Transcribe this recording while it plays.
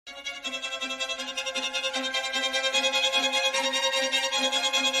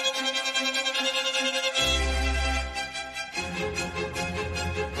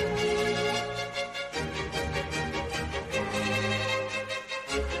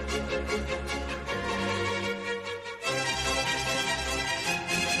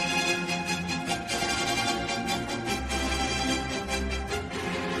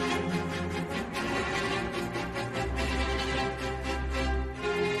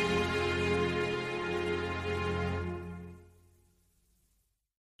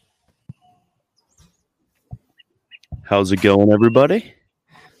How's it going, everybody?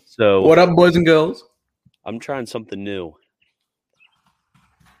 So, What up, boys and girls? I'm trying something new.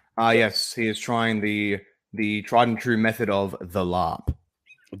 Yes, he is trying the tried and true method of the LARP.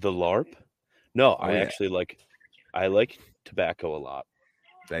 The LARP? No, Oh, yeah. I like tobacco a lot.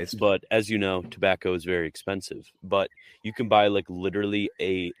 But as you know, tobacco is very expensive. But you can buy like literally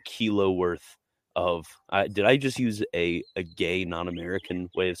a kilo worth of. Did I just use a gay non-American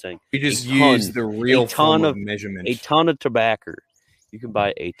way of saying? You just use the real form of measurement. A ton of tobacco. You can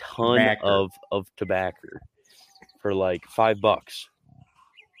buy a ton of tobacco for like $5.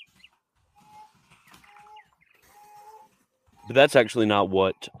 But that's actually not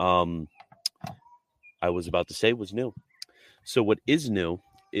what I was about to say was new. So what is new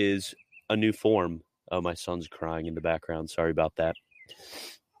is a new form. Oh, my son's crying in the background. Sorry about that.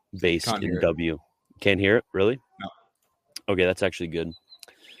 Based in W. Can't hear it? Really? No. Okay, that's actually good.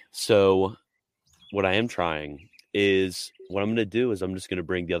 So what I am trying is what I'm going to do is I'm just going to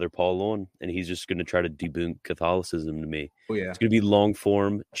bring the other Paul on, and he's just going to try to debunk Catholicism to me. Oh, yeah. It's going to be long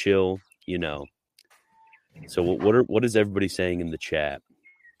form, chill, you know. So what is everybody saying in the chat?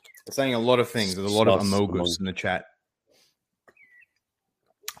 They're saying a lot of things. There's a lot of Amogus in the chat.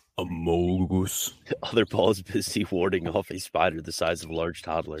 Amogus. Other Paul is busy warding off a spider the size of a large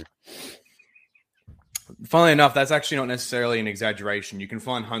toddler. Funnily enough, that's actually not necessarily an exaggeration. You can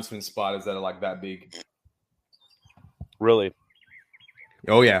find huntsman spiders that are like that big. Really?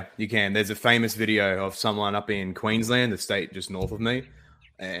 Oh, yeah, you can. There's a famous video of someone up in Queensland, the state just north of me,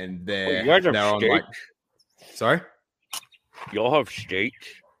 and they're on like... Sorry? Y'all have states?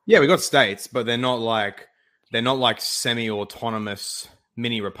 Yeah, we got states, but they're not like semi-autonomous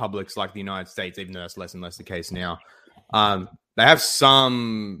mini republics like the United States, even though that's less and less the case now. They have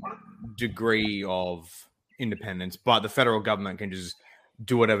some degree of independence, but the federal government can just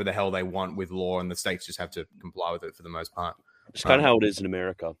do whatever the hell they want with law, and the states just have to comply with it for the most part. It's kind of how it is in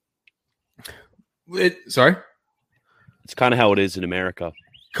America. Sorry? It's kind of how it is in America.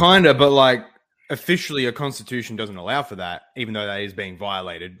 Kind of, but like officially a constitution doesn't allow for that, even though that is being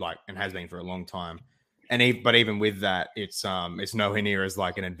violated, like, and has been for a long time. But even with that, it's nowhere near as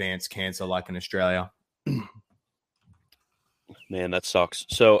like an advanced cancer like in Australia. Man, that sucks.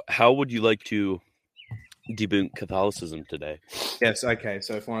 So how would you like to debunk Catholicism today? Yes, okay.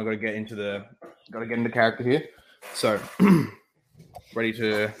 So if I got to get into character here. So I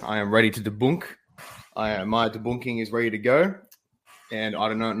am ready to debunk. My debunking is ready to go. And I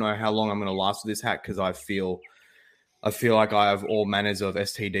don't know how long I'm going to last with this hat because I feel like I have all manners of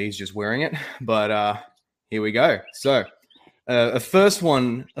STDs just wearing it. But here we go. So a first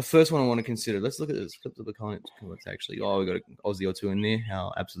one I want to consider. Let's look at this. Flip to the comments. What's actually? Oh, we got an Aussie or two in there.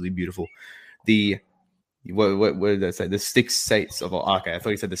 How absolutely beautiful. What did I say? The 6 states of... Okay, I thought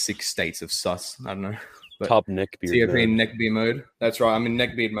you said the 6 states of sus. I don't know. But top neckbeard. So you're in neckbeard mode. That's right. I'm in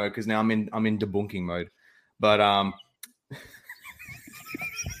neckbeard mode because now I'm in debunking mode. But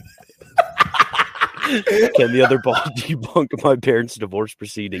Can the other ball debunk my parents' divorce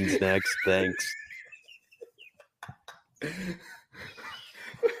proceedings next? Thanks.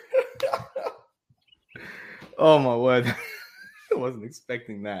 Oh my word. I wasn't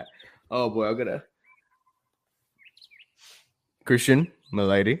expecting that. Oh boy, I gotta... Christian, my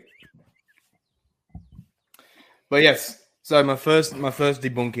lady. But yes, so my first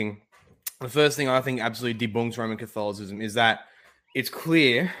debunking, the first thing I think absolutely debunks Roman Catholicism is that it's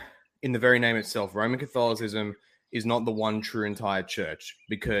clear in the very name itself, Roman Catholicism is not the one true entire church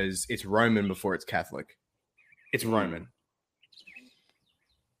because it's Roman before it's Catholic. It's Roman.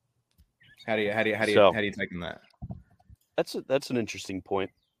 How do you take on that? That's an interesting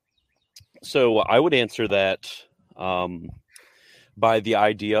point. So I would answer that by the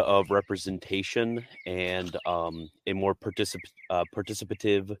idea of representation and a more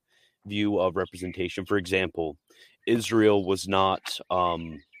participative view of representation. For example, Israel was not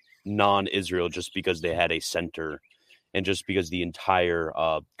non-Israel just because they had a center and just because the entire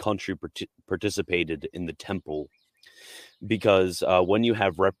country participated in the temple. Because when you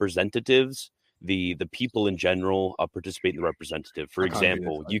have representatives, the people in general participate in the representative. For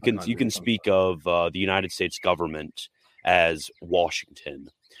example, you can speak of the United States government as Washington,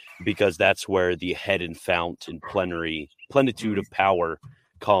 because that's where the head and fount and plenitude of power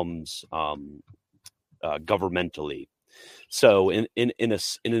comes governmentally. So in an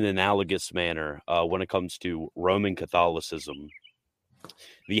analogous manner, when it comes to Roman Catholicism,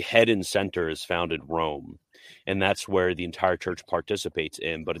 the head and center is found in Rome, and that's where the entire church participates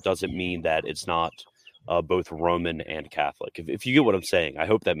in. But it doesn't mean that it's not both Roman and Catholic. If you get what I'm saying, I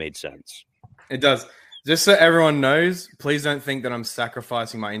hope that made sense. It does. Just so everyone knows, please don't think that I'm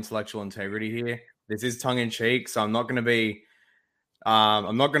sacrificing my intellectual integrity here. This is tongue in cheek, so I'm not going to be.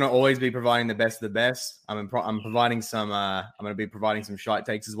 I'm not going to always be providing the best of the best. I'm providing some. I'm going to be providing some shite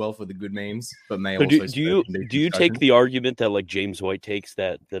takes as well for the good memes, but may So also. do you take the argument that like James White takes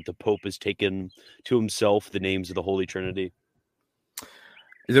that the Pope has taken to himself the names of the Holy Trinity?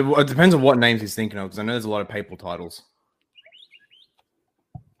 It depends on what names he's thinking of, because I know there's a lot of papal titles.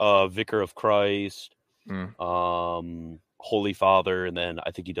 Vicar of Christ, Holy Father, and then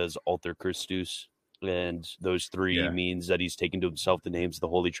I think he does Alter Christus, and those three means that he's taken to himself the names of the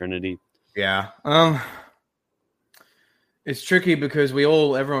Holy Trinity. Yeah. It's tricky because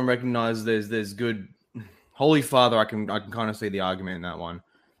everyone recognizes there's good Holy Father. I can kind of see the argument in that one.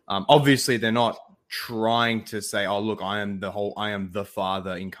 Obviously, they're not trying to say, "Oh, look, I am the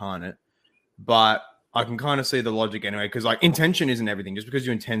Father incarnate," but I can kind of see the logic anyway, because like intention isn't everything. Just because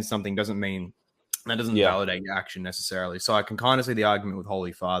you intend something doesn't mean that doesn't validate your action necessarily. So I can kind of see the argument with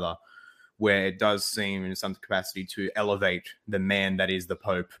Holy Father, where it does seem in some capacity to elevate the man that is the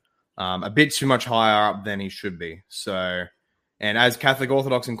Pope a bit too much higher up than he should be. So, and as Catholic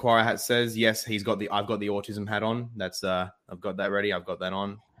Orthodox Inquirer hat says, yes, I've got the autism hat on. That's I've got that ready. I've got that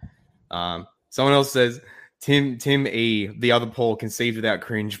on. Someone else says, Tim E, the other Paul, conceived without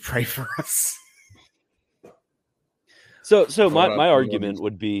cringe. Pray for us. So my argument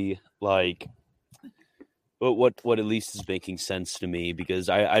would be like, what at least is making sense to me, because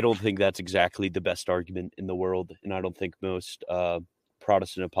I don't think that's exactly the best argument in the world, and I don't think most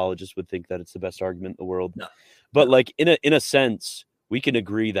Protestant apologists would think that it's the best argument in the world. No. But like in a sense, we can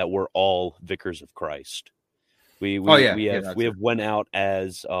agree that we're all vicars of Christ. We have went out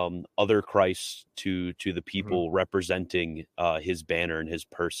as other Christs to the people, representing his banner and his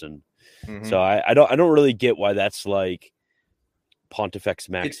person. Mm-hmm. So I don't really get why that's like Pontifex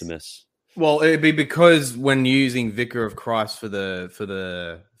Maximus. Well, it'd be because when using Vicar of Christ for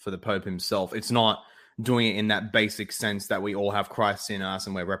the Pope himself, it's not doing it in that basic sense that we all have Christ in us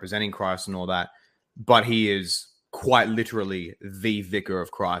and we're representing Christ and all that, but he is quite literally the Vicar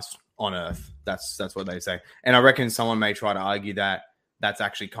of Christ on earth. That's what they say. And I reckon someone may try to argue that that's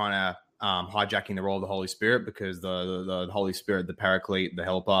actually kind of hijacking the role of the Holy Spirit, because the Holy Spirit, the Paraclete, the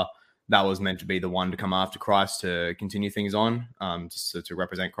Helper, that was meant to be the one to come after Christ to continue things on, to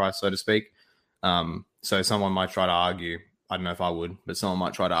represent Christ, so to speak. So someone might try to argue, I don't know if I would, but someone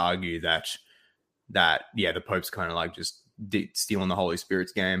might try to argue that the Pope's kind of like just stealing the Holy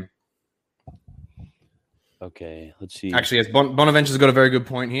Spirit's game. Okay, let's see. Actually, yes, Bonaventure's got a very good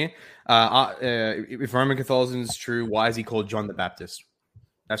point here. If Roman Catholicism is true, why is he called John the Baptist?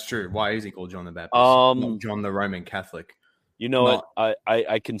 That's true. Why is he called John the Baptist? Not John the Roman Catholic. You know what?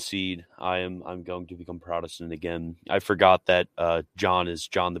 I concede. I'm going to become Protestant again. I forgot that John is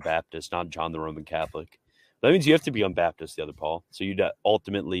John the Baptist, not John the Roman Catholic. That means you have to be on Baptist, the other Paul. So you'd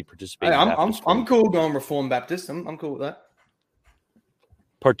ultimately participate. I'm cool going Reformed Baptist. I'm cool with that.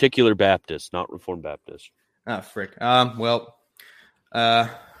 Particular Baptist, not Reformed Baptist. Ah, frick.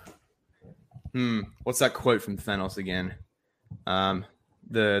 What's that quote from Thanos again?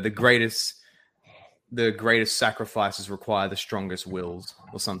 The greatest sacrifices require the strongest wills,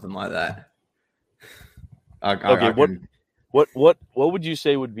 or something like that. What would you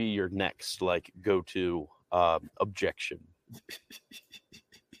say would be your next like go-to objection?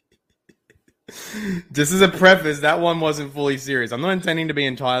 Just as a preface, that one wasn't fully serious. I'm not intending to be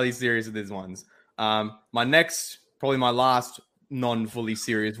entirely serious with these ones. My next, probably my last non-fully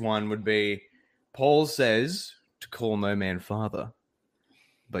serious one would be, Paul says to call no man father,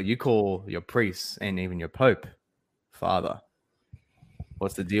 but you call your priests and even your Pope father.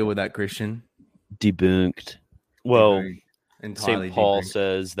 What's the deal with that, Christian? Debunked. Well, St. Paul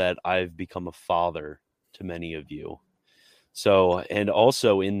says that I've become a father to many of you. So, and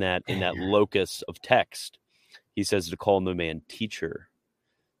also in that locus of text, he says to call no man teacher.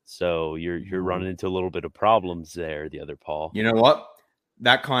 So you're running into a little bit of problems there, the other Paul. You know what?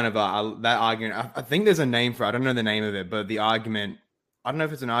 That kind of that argument, I think there's a name for it. I don't know the name of it, but the argument, I don't know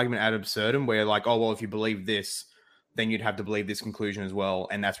if it's an argument ad absurdum, where like, oh, well, if you believe this, then you'd have to believe this conclusion as well.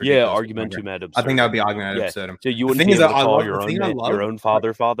 And that's ridiculous. Yeah, argumentum ad absurdum. I think that would be argument ad absurdum. So you wouldn't be able to call your own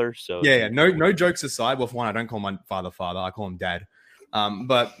father. So yeah. No jokes aside. Well, for one, I don't call my father. I call him dad.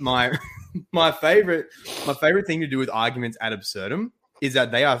 But my favorite thing to do with arguments ad absurdum is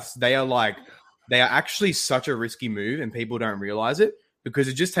that they are actually such a risky move, and people don't realize it, because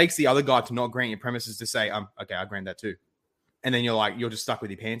it just takes the other guy to not grant your premises to say, okay, I grant that too. And then you're just stuck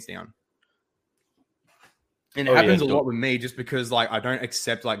with your pants down. And it happens a lot with me, just because like I don't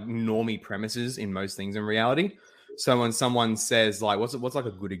accept like normie premises in most things in reality. So when someone says like, what's like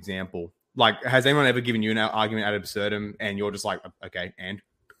a good example? Like, has anyone ever given you an argument ad absurdum and you're just like, okay, and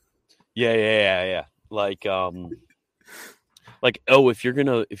Yeah. Like, oh, if you're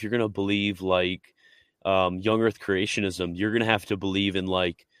gonna believe like young Earth creationism, you're gonna have to believe in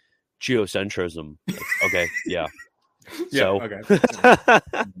like geocentrism. Okay, yeah. Yeah. So Okay.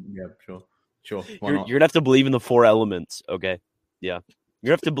 Yeah. Sure. Why you're not? gonna have to believe in the four elements. Okay, yeah.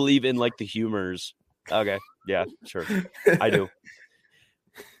 You have to believe in like the humors. Okay, yeah, sure. I do.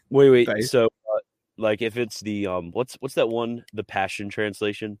 Wait. Faith. So, like, if it's the what's that one? The Passion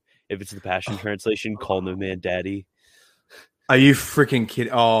Translation. If it's the Passion Translation, call no man daddy. Are you freaking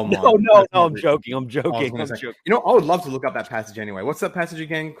kidding? Oh my! No. That's not I'm it. joking. I'm I was joking. going I'm to say, joking. you know, I would love to look up that passage anyway. What's that passage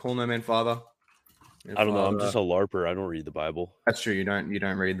again? Call no man father. I don't know. I'm just a larper. I don't read the Bible. That's true. You don't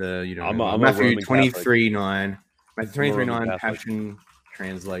read the. You don't. I'm read a Matthew Roman 23:9. Matthew 23:9 Catholic. Passion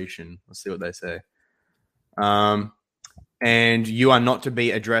Translation. Let's see what they say. And you are not to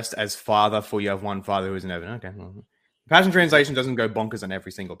be addressed as father, for you have one father who is in heaven. Okay. Passion Translation doesn't go bonkers on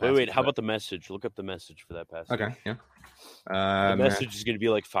every single passage. Wait. How about the Message? Look up the Message for that passage. Okay. Yeah. The Message is going to be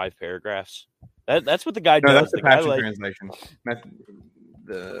like 5 paragraphs. That's what the guy No, does. that's the guy Passion Translation.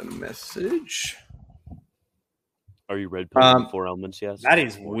 The Message. Are you red pilling the 4 elements? Yes. That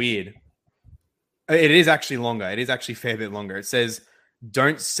is weird. It is actually longer. It is actually a fair bit longer. It says,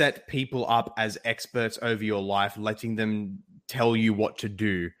 don't set people up as experts over your life, letting them tell you what to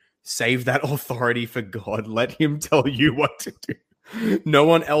do. Save that authority for God. Let him tell you what to do. No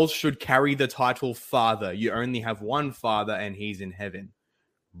one else should carry the title father. You only have one father and he's in heaven.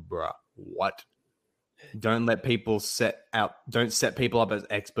 Bruh, what? Don't set people up as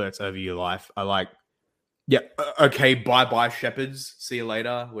experts over your life. Okay, bye shepherds. See you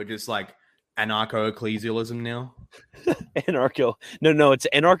later. We're just like anarcho-ecclesialism now. Anarcho. No, it's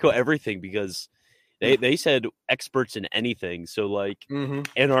anarcho everything because they said experts in anything. So like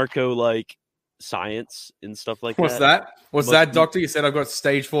anarcho like science and stuff like What's that? What's that, doctor? You said I've got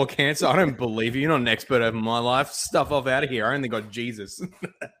stage 4 cancer. I don't believe you. You're not an expert over my life. Stuff off out of here. I only got Jesus.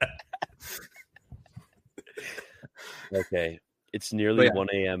 Okay. It's nearly 1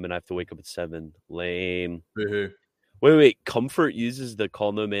 a.m. and I have to wake up at 7. Lame. Boo-hoo. Wait. Comfort uses the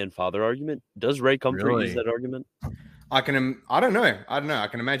call no man father argument. Does Ray Comfort use that argument? I don't know. I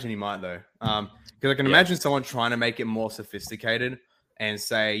can imagine he might though. Because I can imagine someone trying to make it more sophisticated and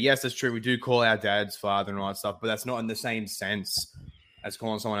say, yes, that's true. We do call our dads father and all that stuff, but that's not in the same sense as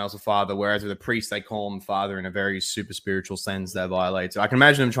calling someone else a father. Whereas with a priest, they call him father in a very super spiritual sense that violates. I can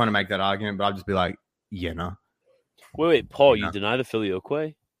imagine them trying to make that argument, but I'd just be like, yeah, no. Wait, Paul, you deny the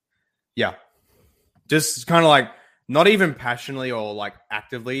filioque? Yeah. Just kind of like, not even passionately or like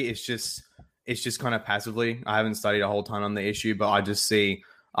actively. It's just kind of passively. I haven't studied a whole ton on the issue, but I just tip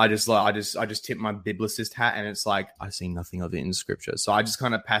my biblicist hat and it's like, I see nothing of it in scripture. So I just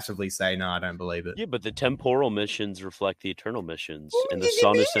kind of passively say, no, I don't believe it. Yeah, but the temporal missions reflect the eternal missions. And the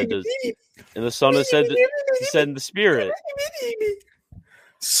Son is said to send the Spirit.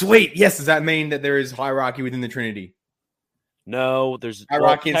 Sweet. Yes. Does that mean that there is hierarchy within the Trinity? No, there's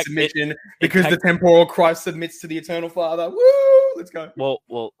hierarchy and submission because the temporal Christ submits to the eternal Father. Woo! Let's go.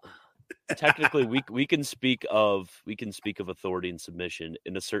 Well, technically, we can speak of authority and submission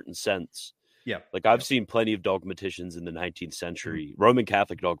in a certain sense. Yeah, like I've seen plenty of dogmaticians in the 19th century, Roman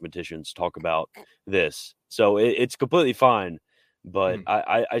Catholic dogmaticians talk about this, so it's completely fine. But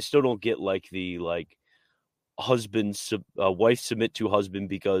I still don't get like the wife submit to husband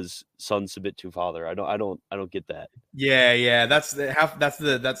because son submit to father. I don't get that. Yeah, that's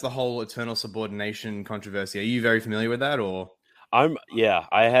the whole eternal subordination controversy. Are you very familiar with that, or? I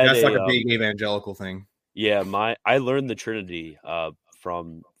had that's like a big evangelical thing. Yeah, I learned the Trinity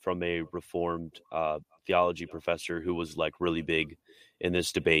from a Reformed theology professor who was like really big in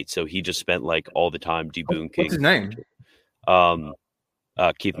this debate. So he just spent like all the time debunking. What's his name?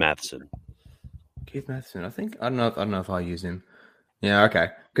 Keith Matheson. Keith Matheson. I don't know if I use him. Yeah, okay.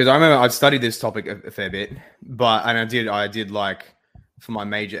 Because I remember I'd studied this topic a fair bit, and I did like for my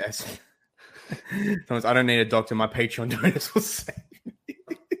major essay. Sometimes I don't need a doctor. My Patreon donors will say.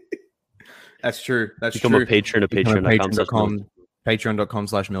 That's true. Become a patron of patreon.com.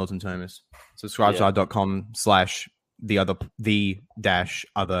 Patreon.com/Militant Thomas. Subscribe to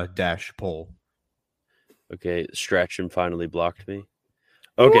our.com/the-other-Paul. Okay, Strachan finally blocked me.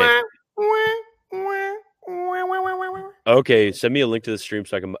 Okay. Okay, send me a link to the stream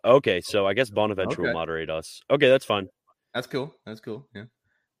so I can. Okay, so I guess Bonaventure will moderate us. Okay, that's fine. That's cool. Yeah.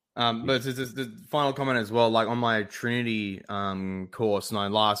 But the final comment as well, like on my Trinity course, my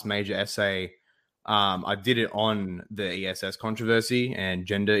last major essay, I did it on the ESS controversy and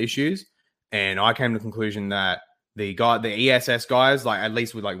gender issues, and I came to the conclusion that the ESS guys, like at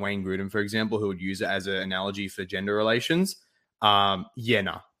least with like Wayne Grudem, for example, who would use it as an analogy for gender relations,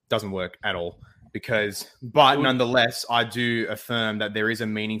 doesn't work at all. But nonetheless, I do affirm that there is a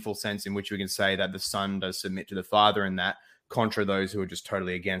meaningful sense in which we can say that the Son does submit to the Father, and that contra those who are just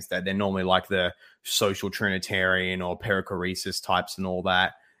totally against that, they're normally like the social Trinitarian or perichoresis types and all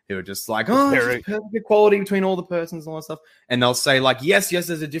that. Who are just like, oh, there's perfect equality between all the persons and all that stuff. And they'll say like, yes, there's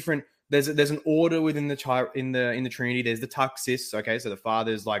a different, there's an order within the in the Trinity. There's the taxis, okay, so the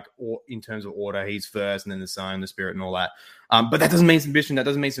Father's like, in terms of order, he's first, and then the Son, the Spirit, and all that. But that doesn't mean submission. That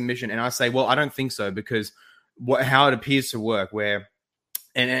doesn't mean submission. And I say, well, I don't think so, because how it appears to work, where,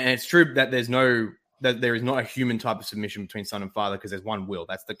 and it's true that there is not a human type of submission between Son and Father, because there's one will.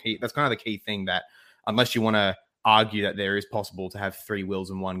 That's the key. That's kind of the key thing, that unless you want to argue that there is possible to have three wills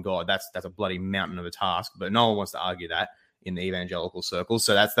in one God, that's a bloody mountain of a task. But no one wants to argue that in the evangelical circles.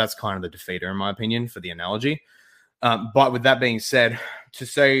 So that's kind of the defeater, in my opinion, for the analogy. But with that being said, to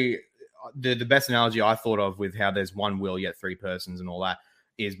say the best analogy I thought of with how there's one will yet three persons and all that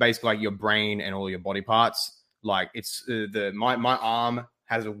is basically like your brain and all your body parts. Like it's my arm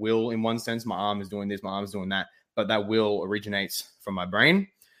has a will in one sense. My arm is doing this, my arm is doing that, but that will originates from my brain.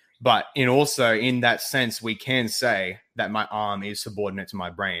 But in that sense, we can say that my arm is subordinate to my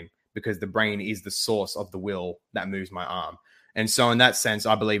brain, because the brain is the source of the will that moves my arm. And so in that sense,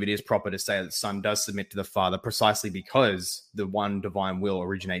 I believe it is proper to say that the Son does submit to the Father, precisely because the one divine will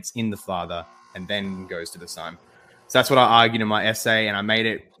originates in the Father and then goes to the Son. So that's what I argued in my essay, and I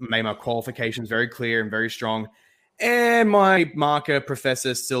made my qualifications very clear and very strong. And my marker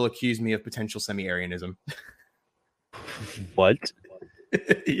professor still accused me of potential semi-Arianism. What?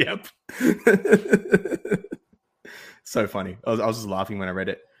 Yep. So funny. I was just laughing when I read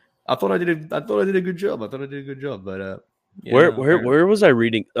it. I thought I did a good job. But yeah, where was I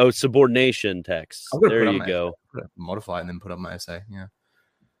reading? Oh, subordination text. There you go. Modify it and then put up my essay. Yeah.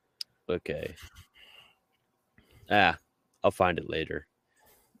 Okay. I'll find it later.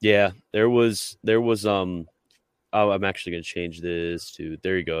 Yeah, there was I'm actually going to change this to,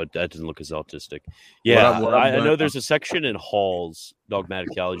 there you go. That doesn't look as autistic. Yeah, I know there's a section in Hall's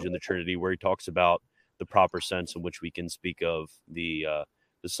Dogmatic Theology in the Trinity where he talks about the proper sense in which we can speak of the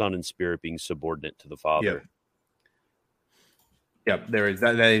Son and Spirit being subordinate to the Father. Yep, there is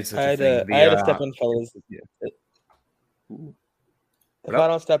that is such a thing. I had to step in, fellas. If I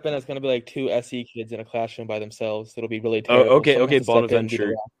don't step in, it's going to be like two SE kids in a classroom by themselves. It'll be really terrible. Okay,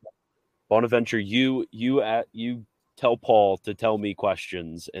 Bonaventure, you tell Paul to tell me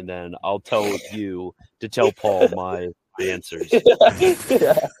questions, and then I'll tell you to tell Paul my answers. I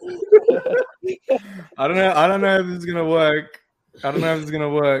don't know if this is gonna work.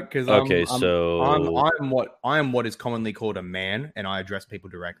 Because I am what is commonly called a man, and I address people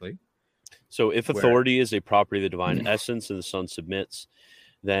directly. So if authority is a property of the divine essence and the Son submits,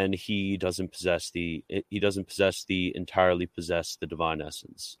 then he doesn't entirely possess the divine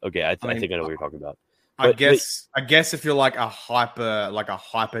essence. Okay, I think I know what you're talking about. I guess if you're like a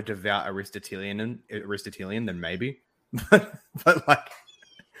hyper devout Aristotelian, then maybe. but like,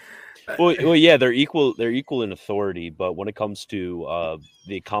 well, yeah, they're equal in authority, but when it comes to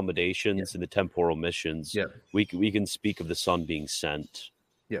the accommodations and the temporal missions, we can speak of the Son being sent.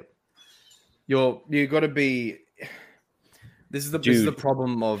 Yep. You got to be. This is the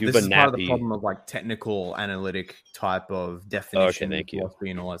problem of part of the problem of like technical analytic type of definition,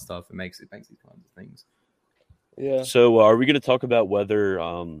 philosophy, and all that stuff. It makes these kinds of things. Yeah. So are we going to talk about whether?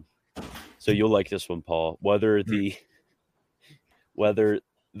 So you'll like this one, Paul. Whether the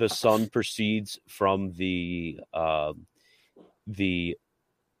Son proceeds from the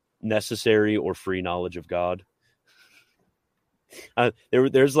necessary or free knowledge of God.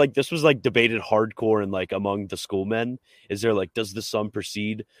 There's like, this was like debated hardcore and like among the schoolmen. Is there like, does the Son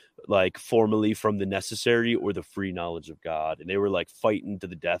proceed like formally from the necessary or the free knowledge of God? And they were like fighting to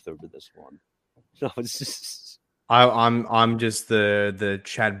the death over this one. No, it's just... I'm just the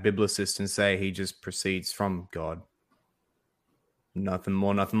Chad biblicist and say he just proceeds from God. Nothing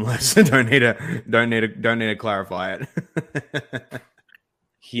more, nothing less. don't need to clarify it.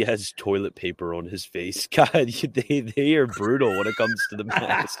 He has toilet paper on his face. God, they are brutal when it comes to the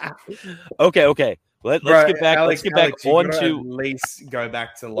mask. Okay. Let's get back. Alex, let's get back on to at least go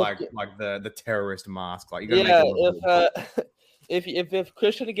back to like the terrorist mask. Like, if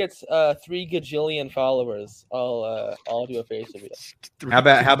Christian gets 3 gajillion followers, I'll do a face reveal. How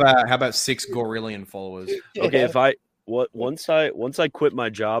about 6 gorillion followers? Okay, once I quit my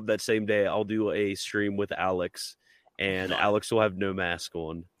job that same day, I'll do a stream with Alex. And Alex will have no mask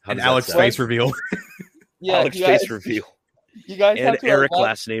on. And Alex face reveal. Yeah, Alex face reveal. You guys and have to Eric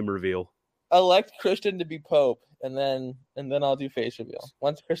last name reveal. Elect Christian to be Pope, and then I'll do face reveal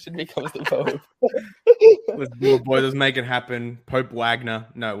once Christian becomes the Pope. Let's do it, boys. Let's make it happen. Pope Wagner.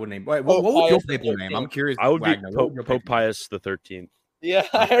 No, wouldn't he? Wait, what would your Pius the papal name? I'm 13th. curious. I would Wagner. be What would your Pope papal name? Pius the 13th. Yeah,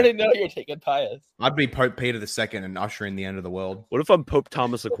 I already know you're taking Pius. I'd be Pope Peter II and usher in the end of the world. What if I'm Pope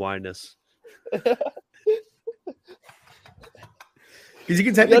Thomas Aquinas? Because you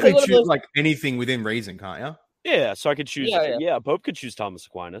can technically one of choose those- like anything within reason, can't you? Yeah, so I could choose. Yeah, yeah. Pope could choose Thomas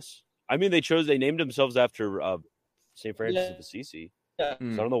Aquinas. I mean, they named themselves after St. Francis Yeah. of Assisi. Yeah. So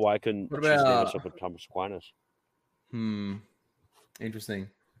I don't know why I couldn't What choose to name about- myself with Thomas Aquinas. Interesting.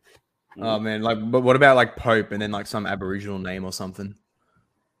 Mm. Oh man, like, but what about like Pope and then like some Aboriginal name or something?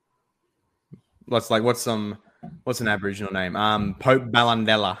 What's an Aboriginal name? Pope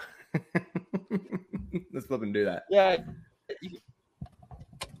Balandella. Let's flip and do that. Yeah.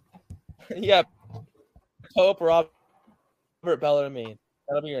 Yeah. Pope Robert Bellarmine.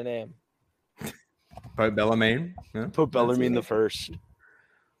 That'll be your name. Pope Bellarmine. Yeah. Pope Bellarmine the First.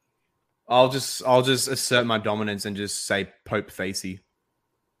 I'll just assert my dominance and just say Pope Facey.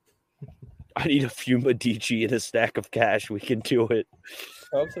 I need a few Medici and a stack of cash. We can do it.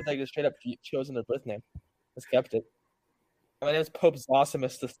 Popes have like just straight up chosen their birth name. I kept it. My name is Pope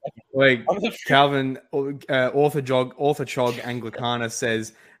Zosimus the Second. Wait, I'm the Calvin, Orthochog Anglicana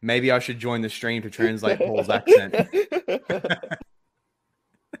says maybe I should join the stream to translate Paul's accent.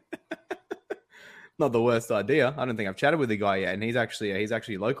 Not the worst idea. I don't think I've chatted with the guy yet, and he's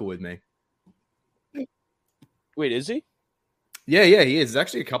actually local with me. Wait, is he? Yeah, he is. There's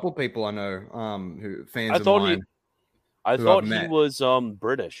actually a couple people I know who fans of mine. I who thought I've he met. was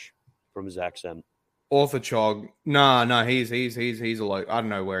British from his accent. Orthochog. No, he's a local. I don't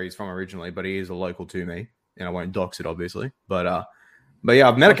know where he's from originally, but he is a local to me, and I won't dox it obviously. But yeah,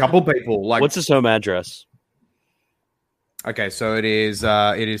 I've met a couple people. Like, What's his home address? okay, so it is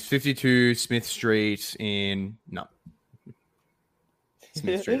 52 Smith Street in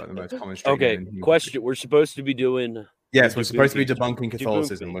Smith Street, like the most common street. Okay, in question. We're supposed to be doing. Yes, we're supposed to be Debunking. debunking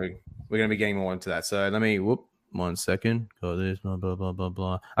Catholicism. We're going to be getting more into that. So let me 1 second. Got this. Blah blah blah blah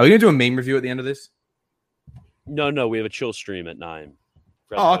blah. Are we going to do a meme review at the end of this? No, we have a chill stream at 9.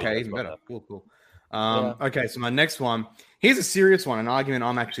 Oh, okay, even better. Cool. Okay, so my next one. Here's a serious one, an argument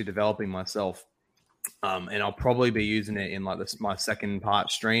I'm actually developing myself. And I'll probably be using it in like my second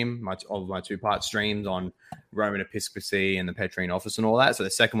part stream, my 2-part streams on Roman Episcopacy and the Petrine Office and all that. So the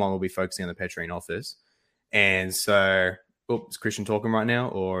second one will be focusing on the Petrine Office. And so, is Christian talking right now,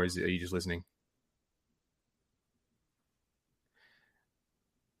 or are you just listening?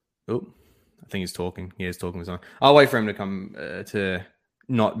 Oh, I think he's talking. He is talking with someone. I'll wait for him to come to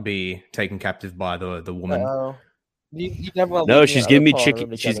not be taken captive by the woman. No, she's getting me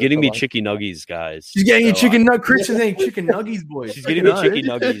chicken. She's getting me chicky nuggies, guys. She's getting you So chicken nug. Christian's eating chicken nuggies, boys. She's getting me chicky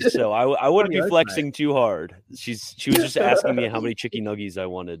nuggies, so I wouldn't be Funny, flexing too hard. She was just asking me how many chicky nuggies I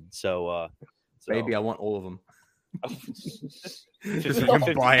wanted. So Baby, I want all of them. Just 50,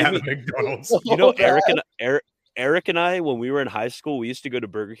 fucking buy out of give me- McDonald's. You know, Eric and I, when we were in high school, we used to go to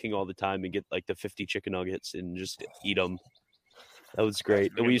Burger King all the time and get like the 50 chicken nuggets and just eat them. That was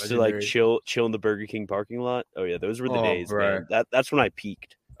great. And we used to like chill in the Burger King parking lot. Oh yeah, those were the days, bro. man. That's when I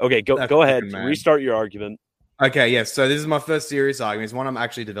peaked. Okay, go That's ahead. fucking mad. Restart your argument. Okay, yes. So this is my first serious argument. It's one I'm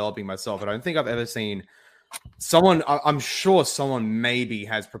actually developing myself. I don't think I've ever seen someone. I'm sure someone maybe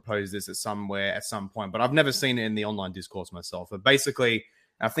has proposed this at some point, but I've never seen it in the online discourse myself. But basically,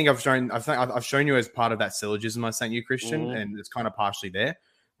 I think I've shown you as part of that syllogism I sent you, Christian, Mhm. and it's kind of partially there.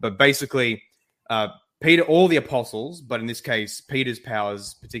 But basically, Peter, all the apostles, but in this case, Peter's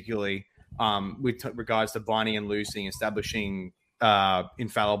powers, particularly with regards to binding and loosing, establishing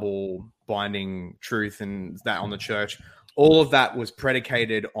infallible binding truth and that on the church, all of that was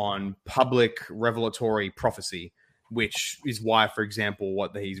predicated on public revelatory prophecy, which is why, for example,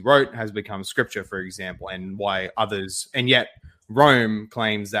 what he wrote has become scripture, for example, and why others, and yet Rome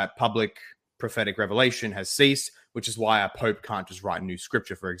claims that public prophetic revelation has ceased, which is why a pope can't just write new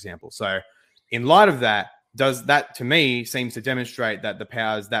scripture, for example. So in light of that, does that to me seems to demonstrate that the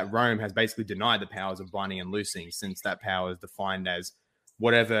powers that Rome has basically denied the powers of binding and loosing, since that power is defined as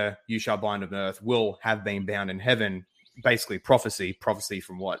whatever you shall bind on earth will have been bound in heaven, basically prophecy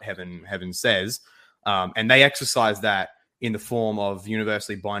from what heaven says. And they exercise that in the form of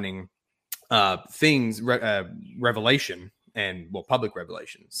universally binding things, revelation and public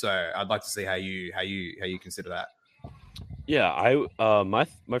revelation. So I'd like to see how you consider that. Yeah,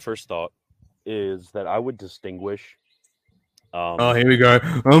 my first thought is that I would distinguish. Here we go.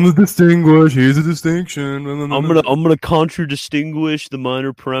 I'm the distinguish. Here's a distinction. I'm gonna contra-distinguish the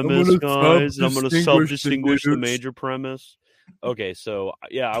minor premise, guys, and I'm gonna self-distinguish the major premise. Okay, so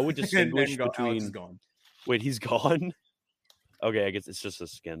yeah, I would distinguish between. Wait, he's gone. Okay, I guess it's just a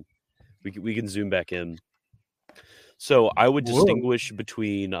skin. We can zoom back in. So I would Whoa. distinguish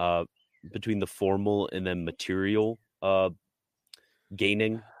between the formal and then material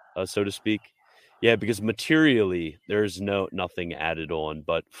gaining, so to speak. Yeah, because materially there's nothing added on,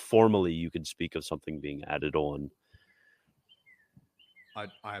 but formally you can speak of something being added on. I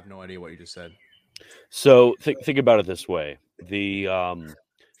have no idea what you just said. So think about it this way: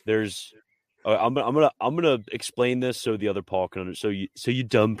 there's I'm gonna explain this so the other Paul can so you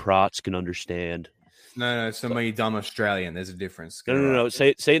dumb prots can understand. No, somebody dumb Australian. There's a difference. No.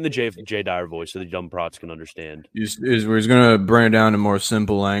 Say it in the Jay Dyer voice so the dumb prots can understand. He's going to bring it down to more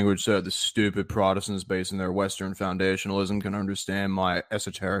simple language so that the stupid Protestants based in their Western foundationalism can understand my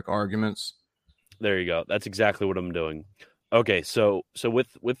esoteric arguments. There you go. That's exactly what I'm doing. Okay, so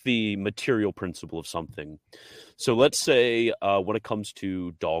with the material principle of something, so let's say when it comes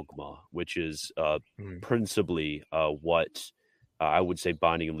to dogma, which is principally what I would say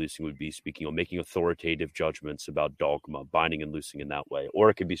binding and loosing would be speaking on, making authoritative judgments about dogma, binding and loosing in that way, or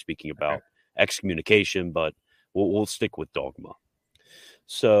it could be speaking about excommunication, but we'll stick with dogma.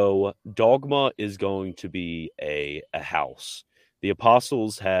 So dogma is going to be a house. The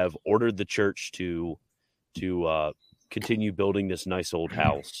apostles have ordered the church to continue building this nice old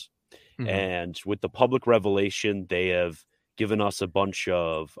house. Mm-hmm. And with the public revelation, they have given us a bunch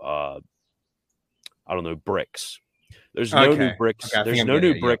of, bricks. There's no new bricks. There's no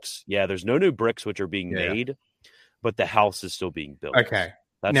new bricks. Yeah, there's no new bricks which are being made, but the house is still being built. Okay.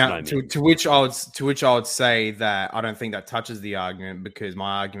 That's now, what I mean. to which I would say that I don't think that touches the argument, because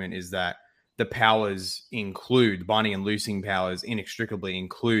my argument is that the powers include binding and loosing powers inextricably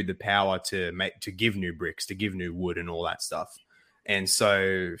include the power to give new bricks, to give new wood, and all that stuff. And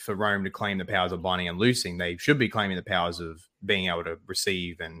so, for Rome to claim the powers of binding and loosing, they should be claiming the powers of being able to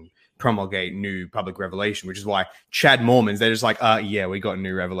receive and promulgate new public revelation. Which is why Chad Mormons, they're just like, yeah, we got a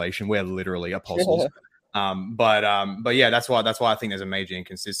new revelation. We're literally apostles. But yeah, that's why I think there's a major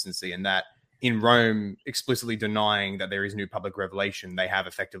inconsistency in that. In Rome explicitly denying that there is new public revelation, they have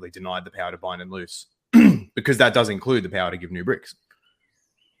effectively denied the power to bind and loose, because that does include the power to give new bricks.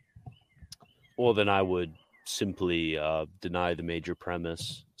 Well, then I would simply deny the major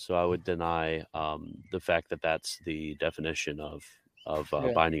premise. So I would deny the fact that that's the definition of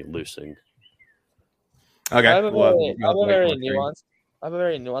binding and loosing. Okay, I have a very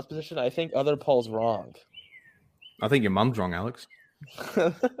nuanced position. I think other Paul's wrong. I think your mom's wrong, Alex.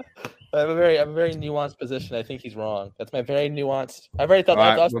 I have a very nuanced position. I think he's wrong. That's my very nuanced. I've already thought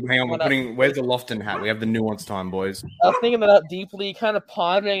that. Hang on, where's the Lofton hat? We have the nuanced time, boys. I was thinking that out deeply, kind of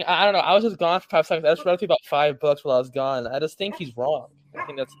pondering. I don't know. I was just gone for 5 seconds. I just read through about 5 books while I was gone. I just think he's wrong. I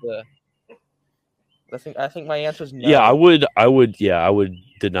think that's the. I think my answer is no. Yeah, I would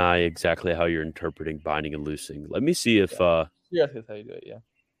deny exactly how you're interpreting binding and loosing. Let me see if. Yeah, that's how you do it. Yeah.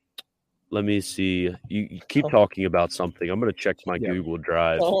 Let me see. You keep talking about something. I'm going to check my Google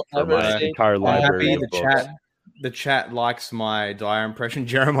Drive for my entire library of books. The chat likes my Dyer impression.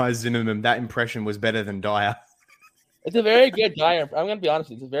 Jeremiah Zimmerman, that impression was better than Dyer. It's a very good Dyer. I'm going to be honest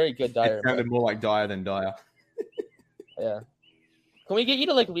with you. It's a very good Dyer. It sounded more like Dyer than Dyer. Yeah. Can we get you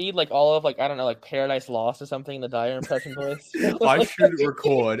to read all of I don't know, Paradise Lost or something in the Dyer impression voice? I should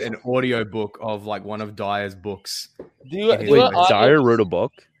record an audio book of one of Dyer's books. Dyer wrote a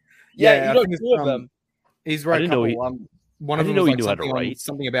book? Yeah, you know 2 of them. He's wrote a couple. One of them was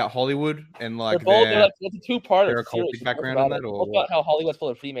something about Hollywood and it's a 2-parter. Their occultic background on that, or about how Hollywood's full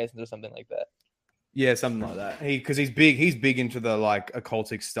of Freemasons or something like that. Yeah, something like that. Because he's big into the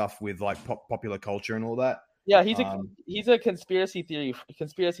occultic stuff with popular culture and all that. Yeah, he's a conspiracy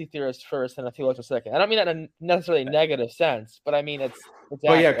theorist first and a theologian second. I don't mean that in a necessarily negative sense, but I mean it's.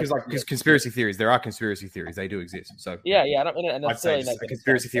 Well, yeah, because conspiracy theories, there are conspiracy theories, they do exist. So yeah, I don't mean it necessarily. A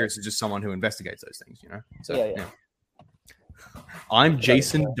conspiracy theorist is just someone who investigates those things, So yeah. I'm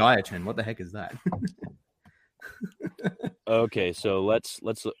Jason Dieton. What the heck is that? Okay, so let's.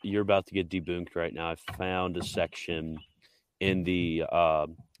 You're about to get debunked right now. I found a section in the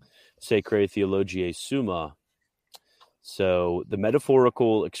Sacrae Theologiae Summa. So the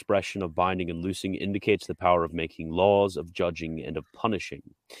metaphorical expression of binding and loosing indicates the power of making laws, of judging, and of punishing.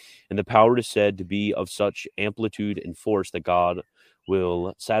 And the power is said to be of such amplitude and force that God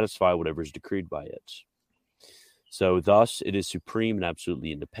will satisfy whatever is decreed by it. So thus it is supreme and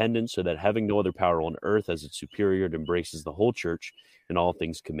absolutely independent, so that having no other power on earth as its superior, it embraces the whole church and all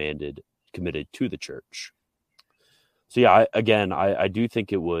things committed to the church. So yeah, I do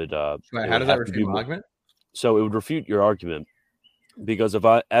think it would. How does that refute my argument? So it would refute your argument, because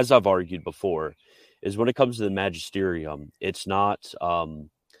as I've argued before, is when it comes to the magisterium, it's not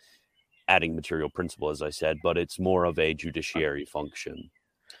adding material principle, as I said, but it's more of a judiciary function.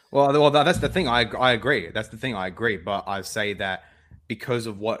 Well, that's the thing. I agree. That's the thing. I agree. But I say that because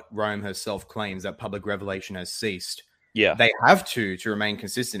of what Rome herself claims, that public revelation has ceased. Yeah. They have to remain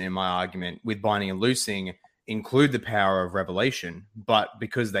consistent in my argument with binding and loosing include the power of revelation. But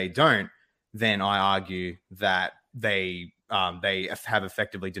because they don't, then I argue that they have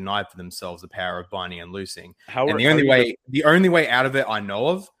effectively denied for themselves the power of binding and loosing. The only way out of it I know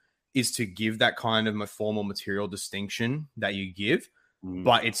of is to give that kind of a formal material distinction that you give.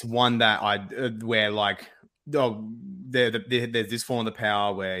 But it's one that there's this form of the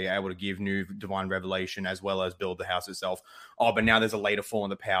power where you're able to give new divine revelation as well as build the house itself. Oh, but now there's a later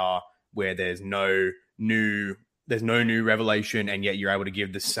form of the power where there's no new revelation, and yet you're able to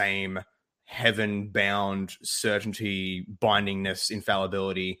give the same heaven-bound certainty, bindingness,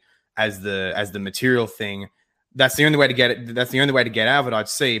 infallibility as the material thing. That's the only way to get it. That's the only way to get out of it, I'd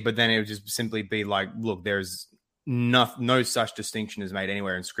see. But then it would just simply be like, look, there's no such distinction is made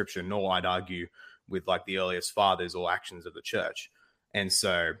anywhere in Scripture, nor I'd argue with like the earliest fathers or actions of the church. And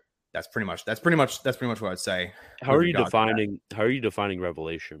so that's pretty much what I'd say. How are you defining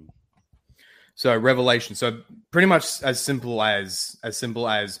revelation? So revelation. So pretty much as simple as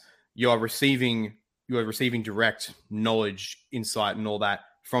you're receiving direct knowledge, insight, and all that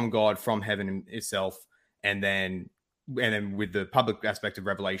from God, from heaven itself, and then with the public aspect of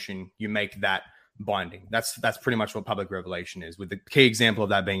revelation, you make that binding. That's pretty much what public revelation is, with the key example of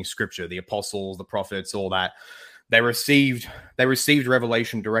that being Scripture, the apostles, the prophets, all that. They received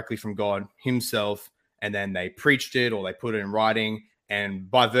revelation directly from God himself, and then they preached it or they put it in writing. And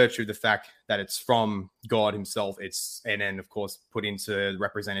by virtue of the fact that it's from God himself, and then of course put into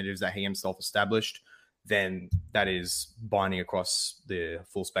representatives that he himself established, then that is binding across the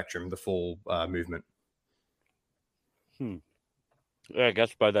full spectrum, the full movement. Yeah, I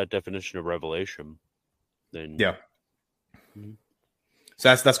guess by that definition of revelation, then yeah.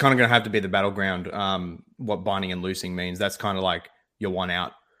 So that's kind of going to have to be the battleground. What binding and loosing means. That's kind of like your one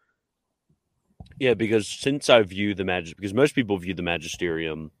out. Yeah, because since I view because most people view the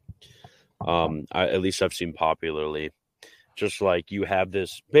magisterium, at least I've seen popularly, just like you have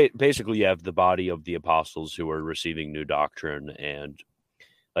this. Basically, you have the body of the apostles who are receiving new doctrine, and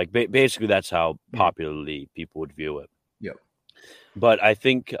like basically that's how popularly people would view it. Yep. But I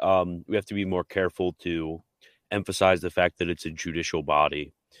think we have to be more careful to emphasize the fact that it's a judicial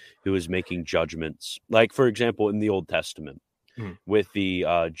body who is making judgments. Like, for example, in the Old Testament, with the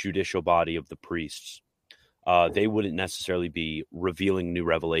judicial body of the priests, they wouldn't necessarily be revealing new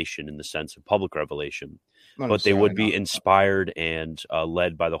revelation in the sense of public revelation, but they would be inspired and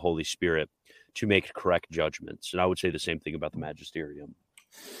led by the Holy Spirit to make correct judgments. And I would say the same thing about the magisterium.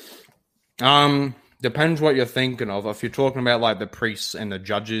 Depends what you're thinking of. If you're talking about like the priests and the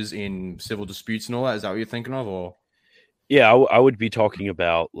judges in civil disputes and all that, is that what you're thinking of? Or yeah, I would be talking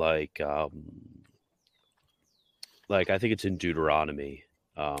about like I think it's in Deuteronomy,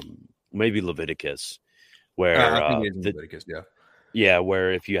 maybe Leviticus, where I think it's in Leviticus, yeah,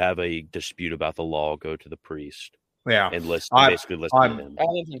 where if you have a dispute about the law, go to the priest, and basically listen to him.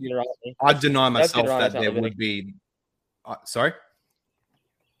 I deny myself that there would be. Sorry.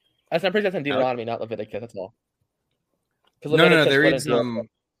 I'm pretty sure that's in Deuteronomy, not Leviticus. That's all. No. There is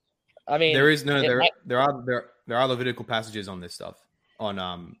I mean, there are Levitical passages on this stuff,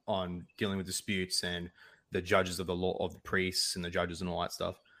 on dealing with disputes and the judges of the law, of the priests and the judges and all that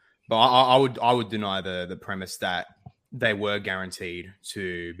stuff. But I would deny the premise that they were guaranteed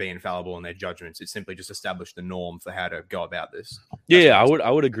to be infallible in their judgments. It simply just established the norm for how to go about this. I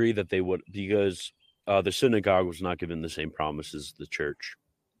would agree that they would, because the synagogue was not given the same promise as the church.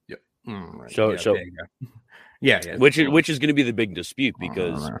 Right. So which is going to be the big dispute,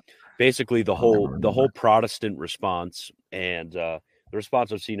 because basically the whole Protestant response and the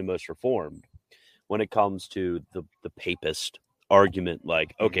response I've seen in most Reformed when it comes to the papist argument,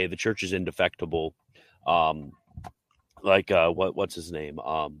 like, okay, the church is indefectible, what's his name,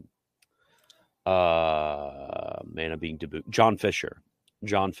 I'm being debunked.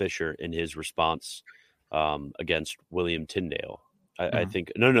 John Fisher in his response against William Tyndale. I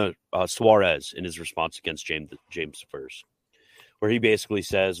think Suarez in his response against James I, where he basically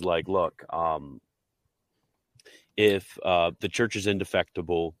says, like, look, if the church is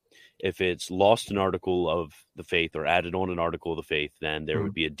indefectible, if it's lost an article of the faith or added on an article of the faith, then there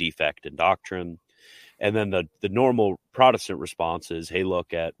would be a defect in doctrine. And then the normal Protestant response is, hey,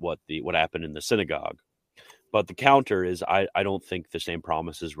 look at what happened in the synagogue. But the counter is, I don't think the same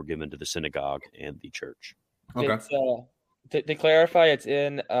promises were given to the synagogue and the church. Okay. To clarify, it's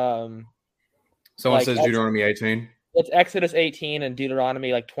in someone says Deuteronomy 18. It's Exodus 18 and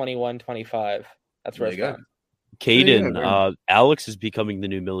Deuteronomy 21, 25. That's where it's from. Caden, Alex is becoming the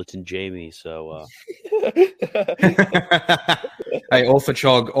new militant Jamie. So, Hey,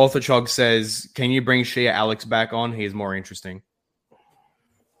 Orthachog says, "Can you bring Shia Alex back on? He's more interesting."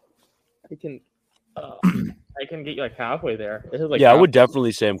 I can get you like halfway there. This is like I would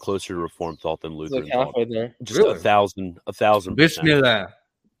definitely say I'm closer to Reformed thought than It's Lutheran like halfway there. Just Really? 1,000%. Bismillah.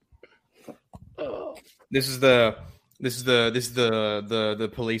 This is the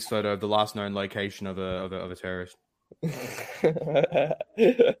police photo of the last known location of a terrorist.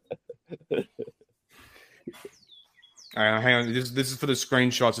 All right, hang on. This is for the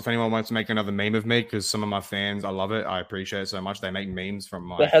screenshots. If anyone wants to make another meme of me, because some of my fans, I love it. I appreciate it so much. They make memes from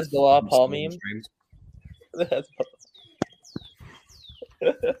my The Hezbollah Paul streams. meme. The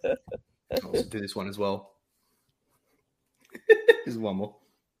Hezbollah. I'll also do this one as well. There's one more.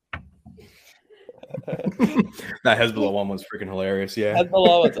 That Hezbollah one was freaking hilarious. Yeah,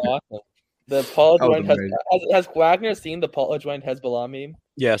 Hezbollah was awesome. The Paul That was joined amazing. has Wagner seen the Paul joined Hezbollah meme?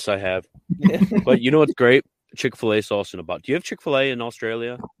 Yes, I have. But you know what's great? Chick-fil-A sauce in a box. Do you have Chick-fil-A in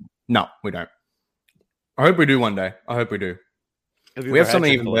Australia? No, we don't. I hope we do one day. I hope we do. You We have ever had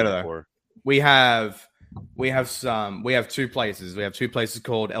something even Chick-fil-A better, though. before? We have two places. We have two places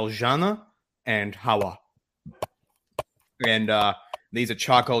called El Jana and Hawa. And these are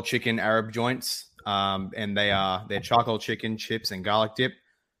charcoal chicken Arab joints. And they're charcoal chicken, chips, and garlic dip.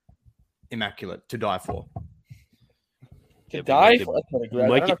 Immaculate to die for. To Yeah, die but for You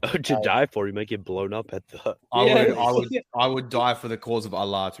might get, to die for. You might get blown up at the. I would die for the cause of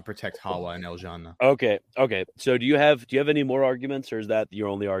Allah to protect Hawa and El Jana. Okay. So do you have any more arguments, or is that your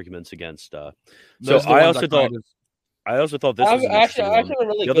only arguments against? So Those are the I ones also kind thought this was an interesting one. actually a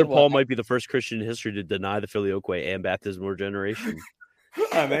really The other good Paul one. might be the first Christian in history to deny the filioque and baptismal regeneration.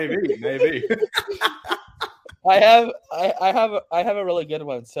 maybe. I have a really good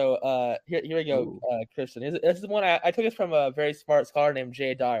one. So here we go, Christian. This is the one I took this from a very smart scholar named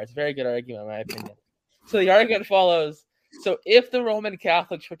Jay Dyer. It's a very good argument, in my opinion. So the argument follows: so if the Roman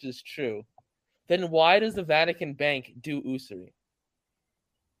Catholic Church is true, then why does the Vatican Bank do usury?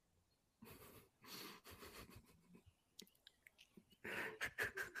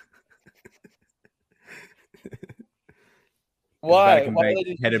 Why? Vatican Why do Bank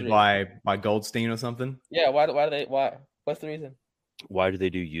they do headed usury? by Goldstein or something. Yeah. Why do they? Why? What's the reason? Why do they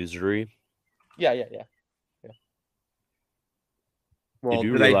do usury? Yeah. Well, They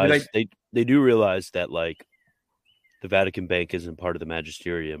do do they- realize they do realize that like the Vatican Bank isn't part of the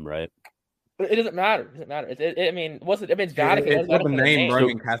magisterium, right? But it doesn't matter. It doesn't matter. I mean, what's it? It means Vatican. It's got the Vatican in name the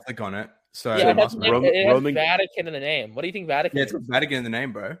Roman Catholic on it, so Yeah, it it must has, be. it has Roman- Vatican in the name. What do you think Vatican Yeah, it's is? got Vatican in the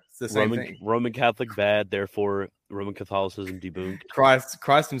name, bro. It's the same thing. Roman Catholic bad, therefore Roman Catholicism debunked.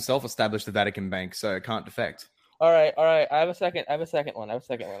 Christ himself established the Vatican Bank, so it can't defect. All right. I have a second one.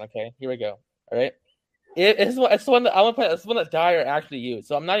 Okay, here we go. All right. It's the one that I want to play. It's the one that Dyer actually used.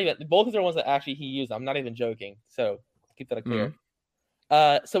 So I'm not even. Both of the ones that actually he used. I'm not even joking. So keep that clear.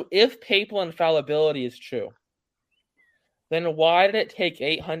 So if papal infallibility is true, then why did it take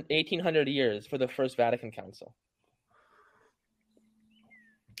 1800 years for the First Vatican Council?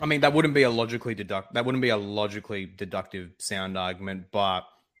 I mean, that wouldn't be a logically deductive sound argument, but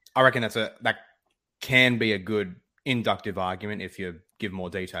I reckon that can be a good inductive argument if you give more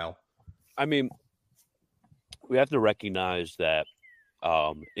detail. I mean, we have to recognize that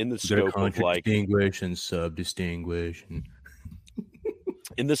in the scope of like distinguish and sub-distinguish.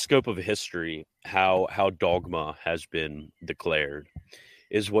 in the scope of history, how dogma has been declared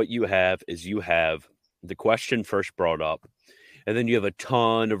is what you have the question first brought up, and then you have a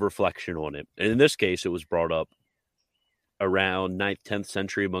ton of reflection on it. And in this case, it was brought up around 9th, 10th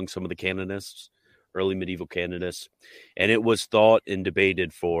century among some of the canonists, early medieval canonists, and it was thought and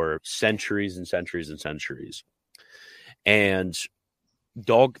debated for centuries and centuries and centuries. And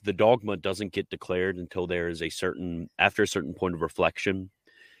the dogma doesn't get declared until there is after a certain point of reflection,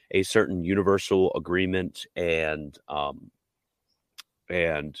 a certain universal agreement and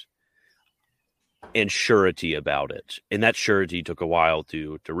surety about it. And that surety took a while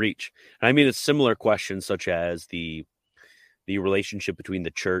to reach. And I mean, it's similar questions such as the relationship between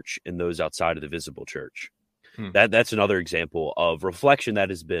the church and those outside of the visible church. That's another example of reflection that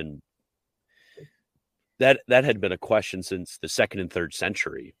has been that had been a question since the 2nd and 3rd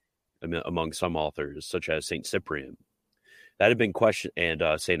century among some authors, such as Saint Cyprian. That had been questioned, and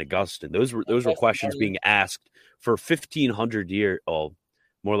Saint Augustine. Those were questions being asked for 1,500 years,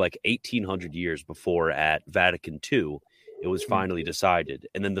 more like 1,800 years before at Vatican II, it was finally decided.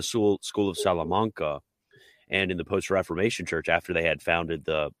 And then the School of Salamanca, and in the Post-Reformation Church after they had founded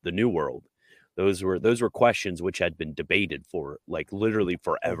the New World, those were questions which had been debated for like literally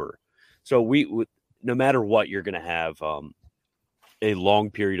forever. So no matter what, you're going to have a long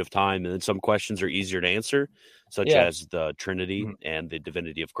period of time, and then some questions are easier to answer, such Yeah. as the Trinity and the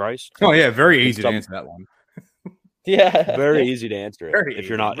divinity of Christ. Oh yeah, very easy to some- answer that one. Yeah. Very easy to answer it. Very if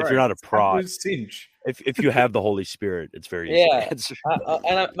you're easy, not bro. if you're not a It's prod. absolute cinch. If you have the Holy Spirit, it's very easy Yeah. to answer.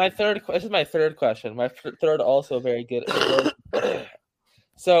 My third. This is my third question. My third also very good.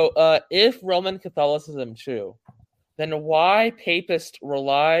 So, if Roman Catholicism true, then why papists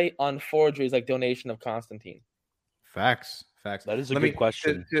rely on forgeries like donation of Constantine? Facts. That is a Let good me-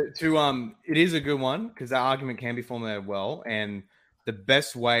 question. It is a good one because that argument can be formulated well, and the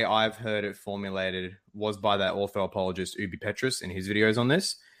best way I've heard it formulated was by that ortho apologist Ubi Petrus in his videos on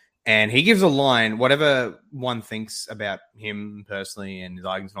this, and he gives a line, whatever one thinks about him personally and his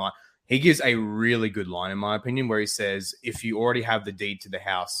arguments and all that, he gives a really good line in my opinion, where he says, "If you already have the deed to the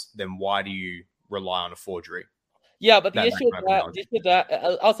house, then why do you rely on a forgery?" Yeah, but the That issue kind of with that, analogy. the issue with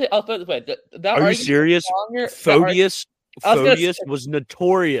that, I'll put it this way: that Are you argument is serious? stronger- that Photius I was gonna Photius say- was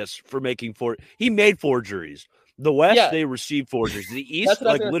notorious for making he made forgeries. The West, Yeah. they received forgeries. The That's East, what I was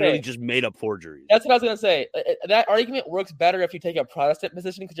like gonna literally say. just made up forgeries. That's what I was gonna say. That argument works better if you take a Protestant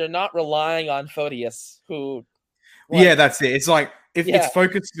position because you're not relying on Photius, who. Yeah, that's it. It's like if Yeah. it's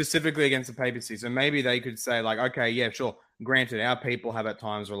focused specifically against the papacy, so maybe they could say like, okay, yeah, sure. Granted, our people have at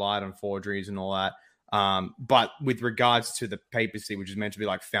times relied on forgeries and all that. But with regards to the papacy, which is meant to be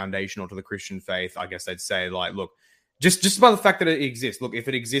like foundational to the Christian faith, I guess they'd say like, look, just by the fact that it exists. Look, if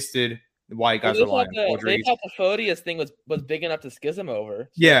it existed, why you guys They rely on thought they forgeries? thought the Photius thing was big enough to schism over. So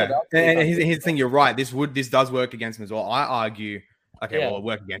Yeah, that's what and they here's thought. the thing. You're right. This does work against them as well. I argue. Okay, Yeah. well, it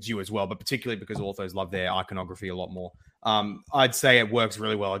works against you as well, but particularly because orthos love their iconography a lot more. I'd say it works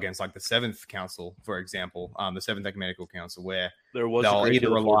really well against like the Seventh Council, for example, the Seventh Ecumenical Council, where There was they'll a great either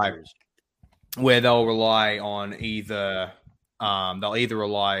deal of rely- forgeries. they'll rely on they'll either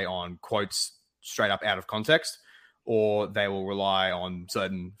rely on quotes straight up out of context, or they will rely on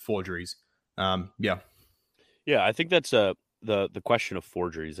certain forgeries. Yeah, Yeah, I think that's the question of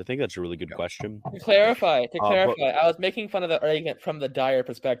forgeries. I think that's a really good question. To clarify, but- I was making fun of the argument from the Dyer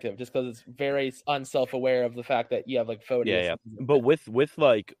perspective, just because it's very unself-aware of the fact that you have like Photius. Yeah. But with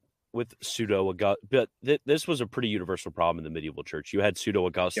pseudo Augustine, but this was a pretty universal problem in the medieval church. You had pseudo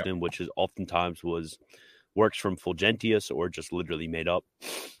Augustine, which is oftentimes was works from Fulgentius or just literally made up.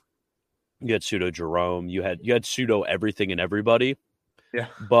 You had pseudo Jerome. You had pseudo everything and everybody. yeah,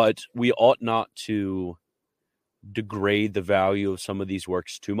 But we ought not to degrade the value of some of these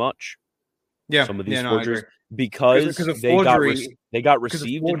works too much. yeah. Some of these I forgeries agree. because 'Cause a they got forgery- they got 'cause a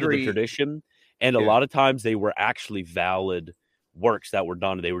received into forgery- the tradition, and a Yeah. lot of times they were actually valid works that were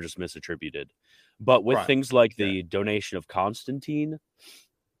done. They were just misattributed. But with Right. things like the donation of Constantine,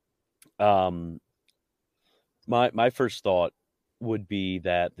 my first thought would be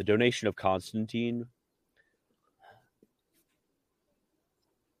that the donation of Constantine.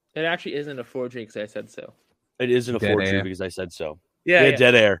 It actually isn't a forgery because I said so. It isn't a Dead forgery air. because I said so. Yeah, Yeah,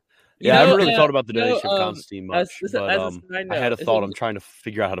 dead air. You Yeah, I haven't know, really thought about the you know, donation of Constantine much, as but a side I had note, a this thought. is- I'm trying to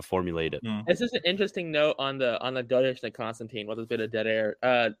figure out how to formulate it. It's just an interesting note on the donation of Constantine with a bit of dead air.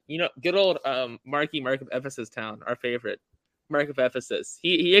 Good old Mark of Ephesus town, our favorite Mark of Ephesus.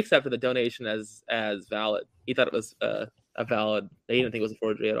 He accepted the donation as valid. He thought it was a valid. He didn't think it was a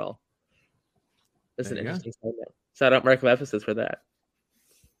forgery at all. That's an There you go. interesting side note. Shout out Mark of Ephesus for that.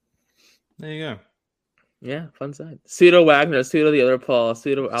 There you go. Yeah, fun side. Pseudo Wagner, pseudo the other Paul,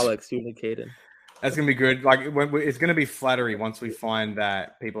 pseudo Alex, pseudo Caden. That's gonna be good. Like it's gonna be flattery once we find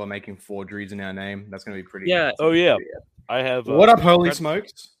that people are making forgeries in our name. That's gonna be pretty. Yeah. Oh yeah, I have. What up, holy Brad-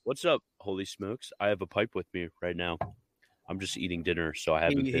 smokes? What's up, holy smokes? I have a pipe with me right now. I'm just eating dinner, so I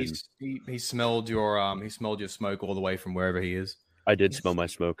haven't been. He smelled your smoke all the way from wherever he is. I did smell my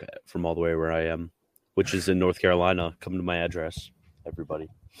smoke from all the way where I am, which is in North Carolina. Come to my address, everybody.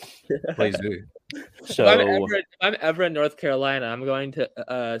 Please do. So If I'm ever in North Carolina, I'm going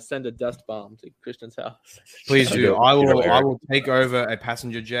to send a dust bomb to Christian's house. Please Get do. over- I get over will. here. I will take over a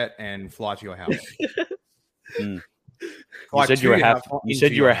passenger jet and fly to your house. you Like said you were 2.5 half. You into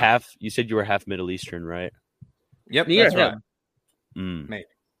said you your were house. half. You said you were half Middle Eastern, right? Yep, Near that's right. him. Mm.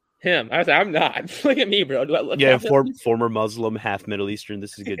 Him. I was like, I'm not. Look at me, bro. Do I look Yeah, half Middle former Muslim, half Middle Eastern.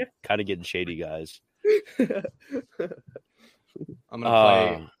 This is good. Kind of getting shady, guys. Eastern? I'm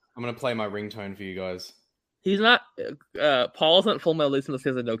gonna play my ringtone for you guys. He's not. Paul's not full Middle Eastern. He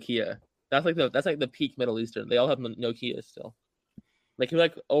has a Nokia. That's like the peak Middle Eastern. They all have Nokia still. Like he's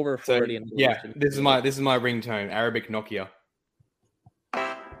like over 40. in Middle Yeah, Eastern. this is my ringtone. Arabic Nokia.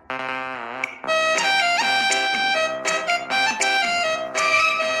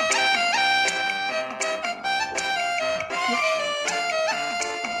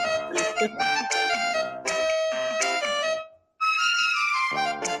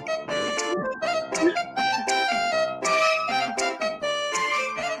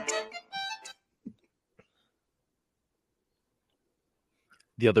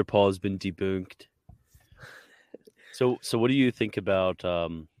 The other Paul has been debunked. So what do you think about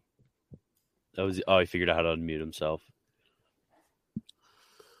he figured out how to unmute himself.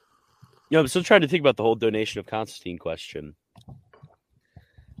 I'm still trying to think about the whole donation of Constantine question.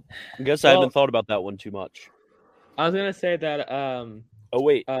 I guess I haven't thought about that one too much. I was gonna say that oh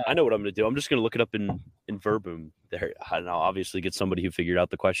wait, I know what I'm gonna do. I'm just gonna look it up in Verbum there, and I'll obviously get somebody who figured out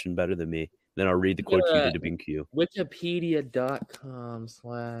the question better than me. Then I'll read the quote to you to debunk you. Wikipedia.com/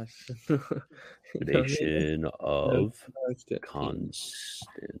 donation of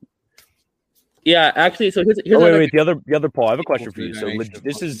Constantine. Yeah, actually, so here's wait, the other Paul. I have a question for you. So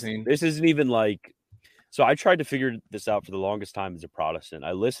this isn't even like. So I tried to figure this out for the longest time as a Protestant.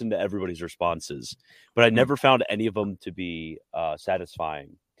 I listened to everybody's responses, but I never found any of them to be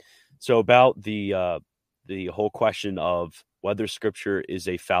satisfying. So about the whole question of whether Scripture is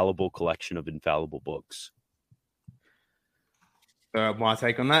a fallible collection of infallible books. My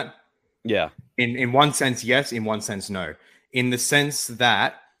take on that? Yeah. In one sense, yes. In one sense, no. In the sense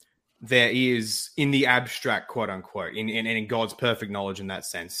that there is, in the abstract, quote unquote, in God's perfect knowledge in that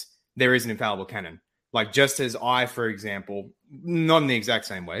sense, there is an infallible canon. Like, just as I, for example, not in the exact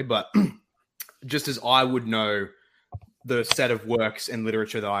same way, but just as I would know the set of works and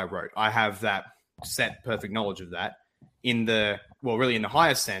literature that I wrote, I have that set perfect knowledge of that. Really in the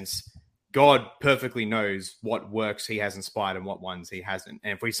highest sense, God perfectly knows what works he has inspired and what ones he hasn't.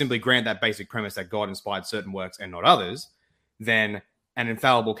 And if we simply grant that basic premise that God inspired certain works and not others, then an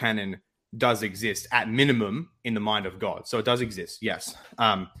infallible canon does exist at minimum in the mind of God. So it does exist, yes.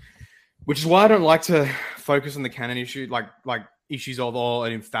 Which is why I don't like to focus on the canon issue, like issues of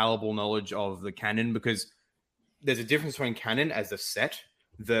an infallible knowledge of the canon, because there's a difference between canon as a set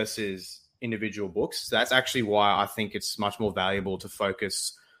versus individual books. So that's actually why I think it's much more valuable to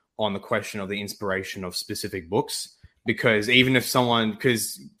focus on the question of the inspiration of specific books. Because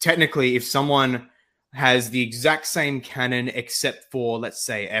technically if someone has the exact same canon except for, let's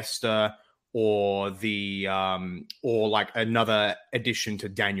say, Esther, or or like another addition to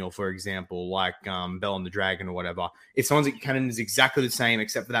Daniel, for example, like Bell and the Dragon or whatever. If someone's canon is exactly the same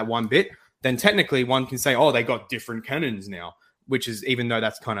except for that one bit, then technically one can say, oh, they got different canons now, which is, even though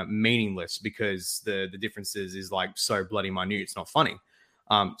that's kind of meaningless because the differences is like so bloody minute, it's not funny.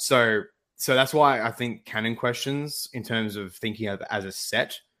 So that's why I think canon questions, in terms of thinking of as a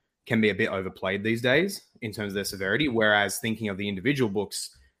set, can be a bit overplayed these days in terms of their severity, whereas thinking of the individual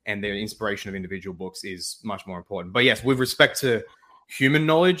books and the inspiration of individual books is much more important. But yes, with respect to human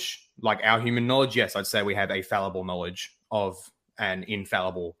knowledge, like our human knowledge, yes, I'd say we have a fallible knowledge of an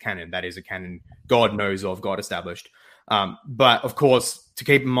infallible canon. That is a canon God knows of, God established. But of course, to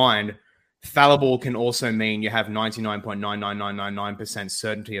keep in mind, fallible can also mean you have 99.99999%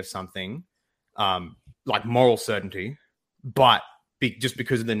 certainty of something, like moral certainty, but just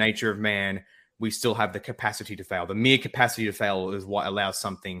because of the nature of man, we still have the capacity to fail. The mere capacity to fail is what allows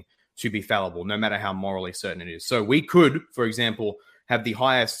something to be fallible, no matter how morally certain it is. So we could, for example, have the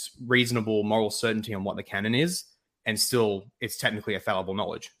highest reasonable moral certainty on what the canon is, and still it's technically a fallible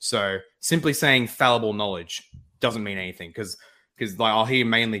knowledge. So simply saying fallible knowledge doesn't mean anything, because like I'll hear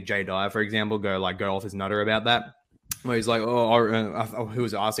mainly Jay Dyer, for example, go off his nutter about that. Where he's like, who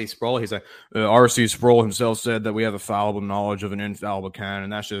was it? R.C. Sproul. He's like, R.C. Sproul himself said that we have a fallible knowledge of an infallible canon,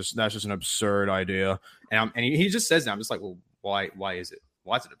 and that's just an absurd idea. And he just says that. I'm just like, well, why is it?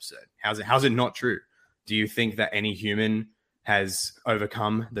 Why is it absurd? How's it not true? Do you think that any human has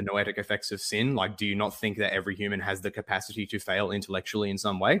overcome the noetic effects of sin? Like, do you not think that every human has the capacity to fail intellectually in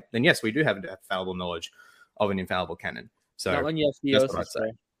some way? Then yes, we do have a fallible knowledge of an infallible canon. So not when you have theosis.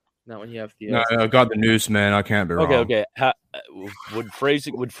 Not when you have theosis. No, I got the news, man. I can't be wrong. Okay. Would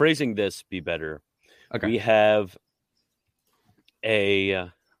phrasing this be better? Okay. We have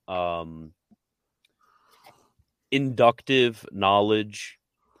a inductive knowledge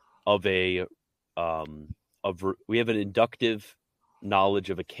of we have an inductive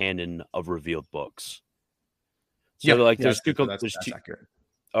knowledge of a canon of revealed books. So there's two. Accurate.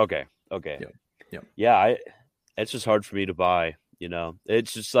 Okay. Yep. Yeah, it's just hard for me to buy. You know,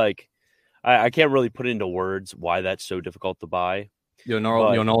 it's just like I can't really put into words why that's so difficult to buy. Your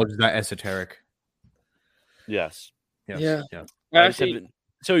knowledge is that esoteric. Yes. Yeah.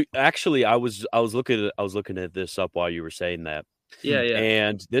 So actually, I was looking at this up while you were saying that. Yeah.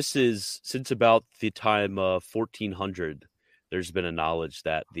 And this is since about the time of 1400. There's been a knowledge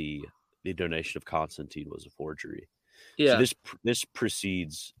that the donation of Constantine was a forgery. Yeah. So this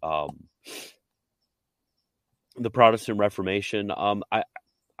precedes the Protestant Reformation.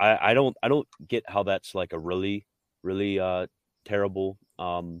 I don't get how that's like a really terrible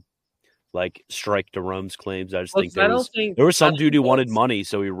like strike to Rome's claims. I just think there was some dude who wanted money,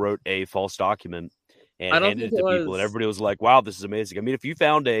 so he wrote a false document and handed it to people, and everybody was like, "Wow, this is amazing." I mean, if you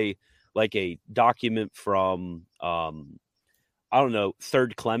found a document from I don't know,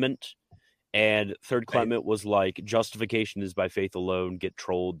 Third Clement, and Third Clement was like, "Justification is by faith alone. Get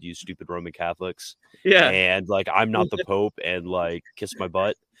trolled, you stupid Roman Catholics." Yeah, and like, "I'm not the Pope," and like, "Kiss my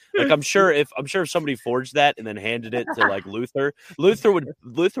butt." Like, I'm sure if somebody forged that and then handed it to like Luther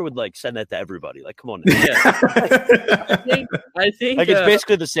would like send that to everybody. Like, come on. Yeah. I think like, it's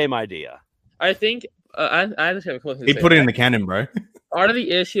basically the same idea. I think I just have a question. He put it in the canon, bro. Part of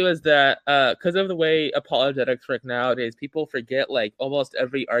the issue is that because of the way apologetics work nowadays, people forget like almost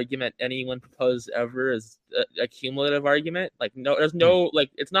every argument anyone proposed ever is a cumulative argument. Like, no, there's no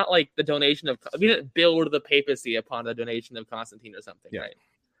like, it's not like the donation of, we didn't build the papacy upon the donation of Constantine or something, right?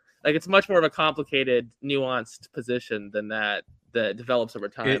 Like, it's much more of a complicated, nuanced position than that develops over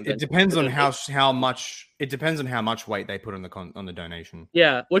time. It depends on how much weight they put on the donation.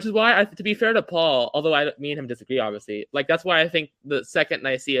 Yeah, which is why, to be fair to Paul, although me and him disagree, obviously, like, that's why I think the Second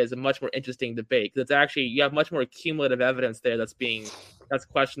Nicaea is a much more interesting debate, because it's actually, you have much more cumulative evidence there that's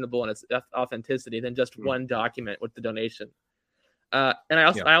questionable in its authenticity than just one document with the donation. And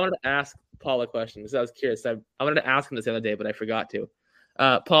I wanted to ask Paul a question because I was curious. I wanted to ask him this the other day, but I forgot to.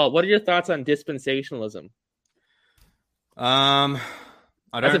 Paul, what are your thoughts on dispensationalism?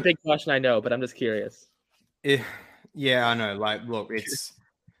 That's a big question, I know, but I'm just curious. Yeah, I know. Like, look, it's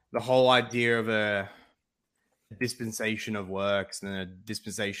the whole idea of a dispensation of works and a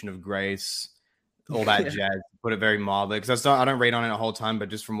dispensation of grace, all that jazz. Put it very mildly, because I don't read on it the whole time, but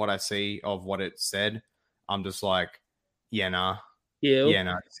just from what I see of what it said, I'm just like, nah.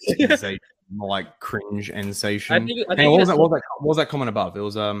 More like cringe sensation. What was that comment above? It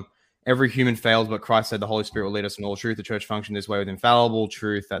was every human fails, but Christ said the Holy Spirit will lead us in all truth. The church functioned this way with infallible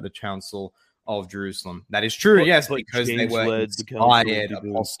truth at the Council of Jerusalem. That is true, yes, because they were inspired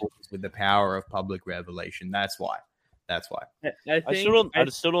apostles with the power of public revelation. That's why. I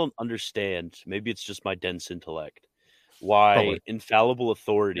still don't understand. Maybe it's just my dense intellect. Why infallible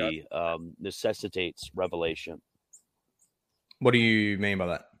authority necessitates revelation. What do you mean by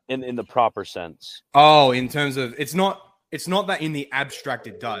that? In the proper sense. Oh, in terms of it's not that in the abstract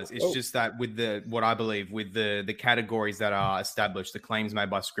it does. It's just that with what I believe with the categories that are established, the claims made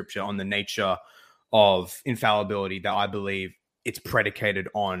by Scripture on the nature of infallibility, that I believe it's predicated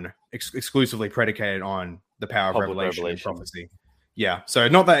on exclusively predicated on the power of revelation and prophecy. Yeah, so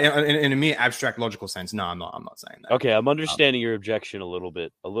not that in a mere abstract logical sense. No, I'm not saying that. Okay, I'm understanding your objection a little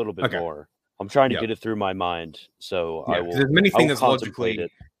bit more. I'm trying to get it through my mind, so I will.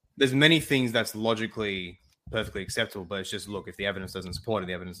 There's many things that's logically perfectly acceptable, but it's just, look, if the evidence doesn't support it,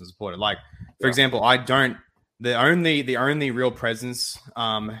 the evidence doesn't support it. Like, for example, the only real presence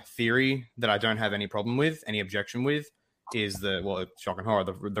theory that I don't have any problem with, any objection with, is shock and horror,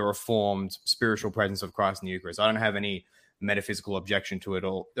 the reformed spiritual presence of Christ in the Eucharist. I don't have any metaphysical objection to it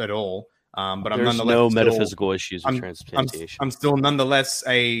at all. But there's I'm no metaphysical issues with transubstantiation. I'm still nonetheless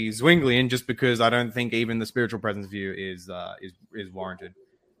a Zwinglian, just because I don't think even the spiritual presence view is warranted.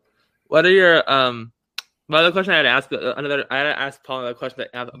 What are your my other question I had to ask I had to ask Paul another question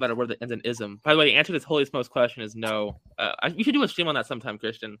about a word that ends in ism. By the way, the answer to this Holy Smokes question is no. You should do a stream on that sometime,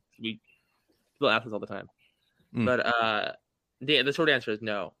 Christian. People ask us all the time. But the short answer is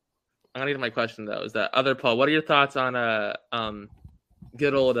no. I'm gonna get to my question though. Is that other Paul? What are your thoughts on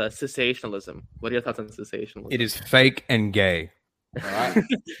good old cessationalism? What are your thoughts on cessationalism? It is fake and gay. All right.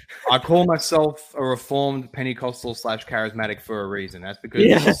 I call myself a reformed Pentecostal / charismatic for a reason. That's because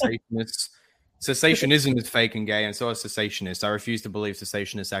cessationism is fake and gay, and so are cessationists. I refuse to believe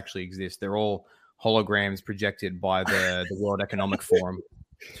cessationists actually exist. They're all holograms projected by the World Economic Forum.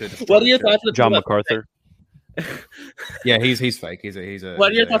 What are your thoughts on John MacArthur? Yeah, he's fake. He's a.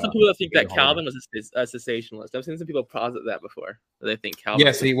 What are your thoughts on people that think that Calvin was a cessationalist? I've seen some people posit that before. They think Calvin.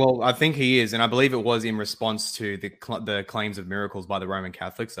 Yes, I think he is, and I believe it was in response to the claims of miracles by the Roman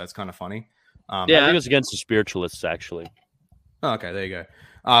Catholics. So that's kind of funny. I think it was against the spiritualists, actually. Oh, okay, there you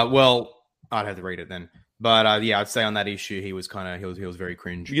go. Well, I'd have to read it then. But I'd say on that issue, he was very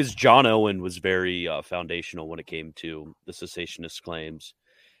cringe, because John Owen was very foundational when it came to the cessationist claims.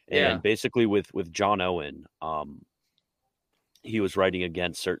 And basically with John Owen, he was writing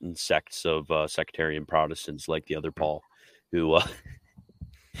against certain sects of sectarian Protestants, like the other Paul, who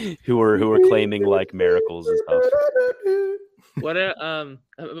were claiming like miracles and stuff. What I'm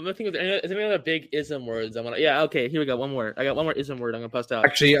thinking of is there any other big ism words I want to? Yeah, okay, here we go. One more. I got one more ism word I'm gonna bust out.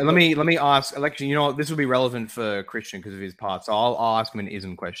 Actually, let me ask. Actually, you know what? This will be relevant for Christian because of his part. So I'll ask him an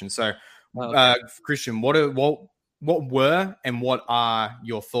ism question. So, Okay. Christian, what were and what are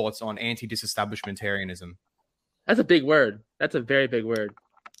your thoughts on anti-disestablishmentarianism? That's a big word. That's a very big word.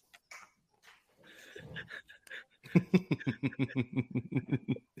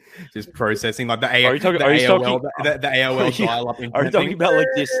 Just processing like the Are you talking? the Are you AOL, talking? the AOL dial-up Are you internet talking thing. about like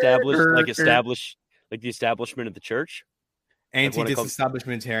the establishment of the church?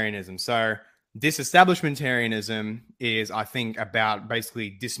 Anti-disestablishmentarianism. So disestablishmentarianism is, I think, about basically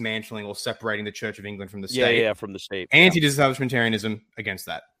dismantling or separating the Church of England from the state. Yeah, from the state. Anti-disestablishmentarianism against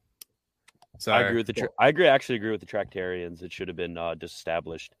that. So I agree with the. Actually agree with the Tractarians. It should have been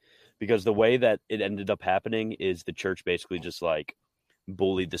disestablished, because the way that it ended up happening is the church basically just like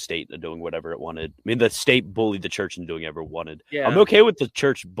bullied the state into doing whatever it wanted. I mean, the state bullied the church into doing whatever it wanted. Yeah. I'm okay with the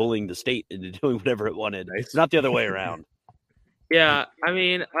church bullying the state into doing whatever it wanted. It's not the other way around. Yeah, I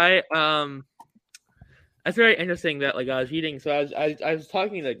mean, that's very interesting that like I was reading. So I was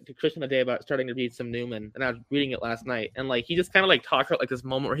talking to Christian today about starting to read some Newman, and I was reading it last night, and like he just kind of like talked about like this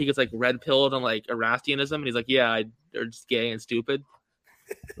moment where he gets like red pilled on like Erastianism, and he's like, yeah, they're just gay and stupid.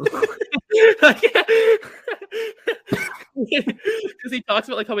 Because he talks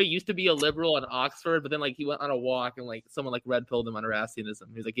about like how he used to be a liberal in Oxford, but then like he went on a walk and like someone like red pilled him on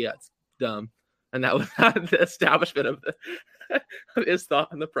Erastianism. He's like, yeah, it's dumb, and that was the establishment of his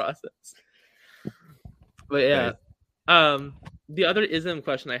thought in the process. But yeah, the other ism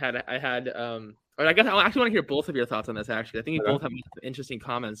question I had, or I guess I actually want to hear both of your thoughts on this. Actually, I think you both have interesting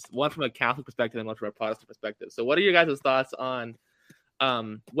comments. One from a Catholic perspective and one from a Protestant perspective. So, what are your guys' thoughts on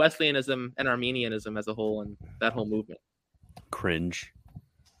Wesleyanism and Arminianism as a whole and that whole movement? Cringe.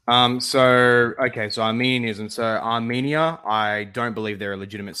 So Armenianism. So Armenia, I don't believe they're a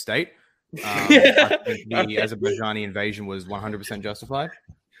legitimate state. I think the Azerbaijani invasion was 100% justified.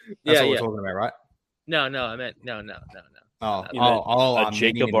 That's what we're talking about, right? No, I meant no.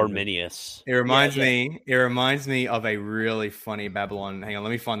 Jacob Arminius. It reminds me of a really funny Babylon. Hang on, let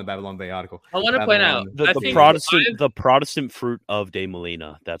me find the Babylon Bay article. I want to point out the Protestant fruit of De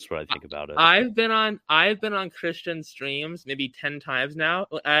Molina. That's what I think about it. I've been on Christian streams maybe 10 times now.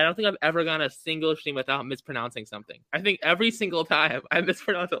 I don't think I've ever gone a single stream without mispronouncing something. I think every single time I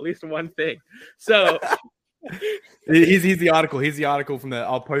mispronounce at least one thing. So here's the article. Here's the article from the.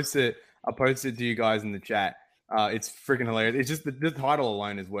 I'll post it to you guys in the chat. It's freaking hilarious. It's just the title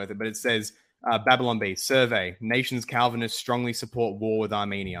alone is worth it. But it says Babylon Bee survey: Nations Calvinists strongly support war with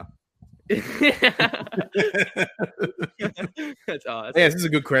Armenia. That's awesome. Yeah, this is a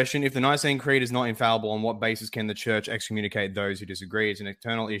good question. If the Nicene Creed is not infallible, on what basis can the Church excommunicate those who disagree? It's an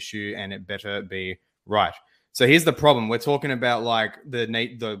eternal issue, and it better be right. So here's the problem: we're talking about like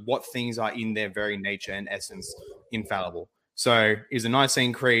the what things are in their very nature and essence infallible. So is the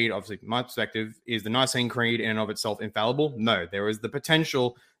Nicene Creed, obviously from my perspective, is the Nicene Creed in and of itself infallible? No, there is the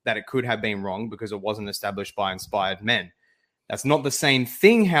potential that it could have been wrong because it wasn't established by inspired men. That's not the same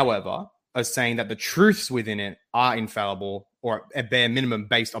thing, however, as saying that the truths within it are infallible or at bare minimum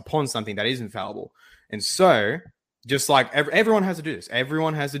based upon something that is infallible. And so just like everyone has to do this.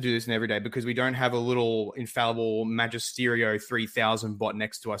 Everyone has to do this in every day because we don't have a little infallible Magisterio 3000 bot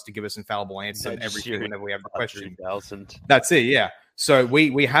next to us to give us infallible answers on everything whenever we have a question. 3000. That's it, yeah. So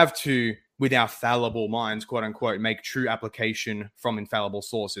we have to, with our fallible minds, quote unquote, make true application from infallible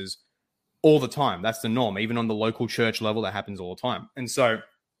sources all the time. That's the norm. Even on the local church level, that happens all the time. And so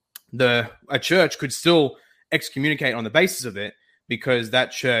a church could still excommunicate on the basis of it, because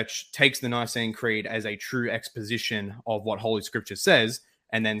that church takes the Nicene Creed as a true exposition of what Holy Scripture says.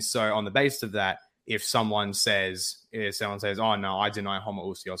 And then so on the basis of that, if someone says, oh, no, I deny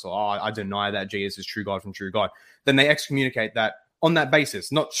homoousios, or I deny that Jesus is true God from true God, then they excommunicate that on that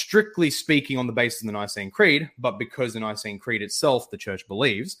basis, not strictly speaking on the basis of the Nicene Creed, but because the Nicene Creed itself, the church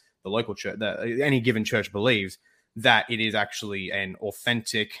believes, the local church, any given church believes that it is actually an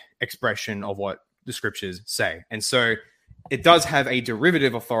authentic expression of what the Scriptures say. And so it does have a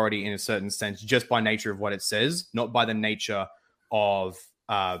derivative authority in a certain sense, just by nature of what it says, not by the nature of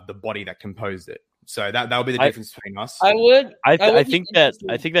the body that composed it. So that would be the difference between us. I think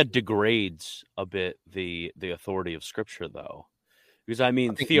that degrades a bit the authority of Scripture, though, because I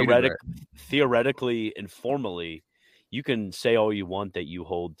mean, theoretically and formally, you can say all you want that you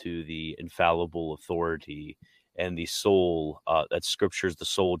hold to the infallible authority and the sole that Scripture is the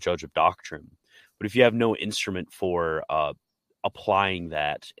sole judge of doctrine. But if you have no instrument for applying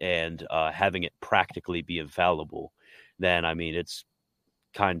that and having it practically be infallible, then I mean it's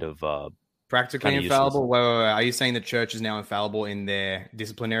kind of Practically Kinda infallible? Wait. Are you saying the church is now infallible in their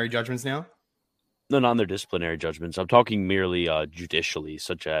disciplinary judgments now? No, not in their disciplinary judgments. I'm talking merely judicially,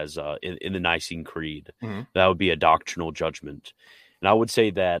 such as in the Nicene Creed. Mhm. That would be a doctrinal judgment. And I would say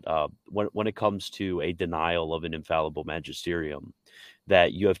that when it comes to a denial of an infallible magisterium,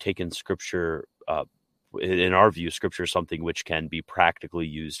 that you have taken Scripture, in our view, Scripture is something which can be practically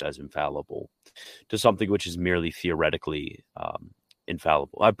used as infallible, to something which is merely theoretically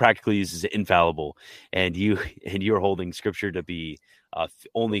infallible. Practically used as infallible, and you're holding Scripture to be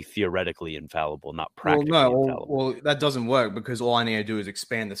only theoretically infallible, not practically infallible. Well, that doesn't work because all I need to do is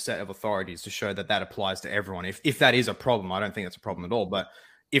expand the set of authorities to show that that applies to everyone. If that is a problem, I don't think that's a problem at all. But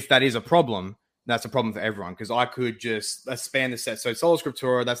if that is a problem, that's a problem for everyone because I could just expand the set. So Sola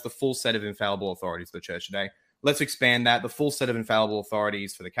Scriptura, that's the full set of infallible authorities for the church today. Let's expand that, the full set of infallible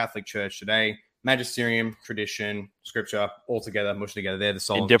authorities for the Catholic Church today. Magisterium, tradition, Scripture, all together, mushed together. They're the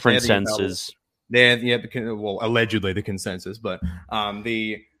soul. In different senses. Well, allegedly the consensus, but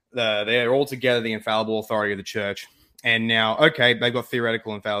they're all together the infallible authority of the church. And now, okay, they've got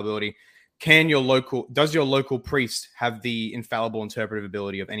theoretical infallibility. Does your local priest have the infallible interpretive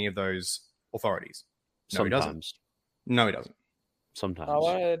ability of any of those authorities? No, Sometimes. he doesn't. No, he doesn't. Sometimes. All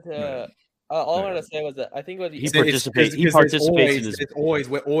I wanted to say was that I think what he participates in his.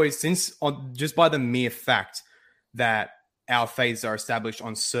 We're always just by the mere fact that our faiths are established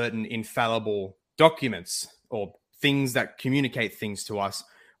on certain infallible documents or things that communicate things to us.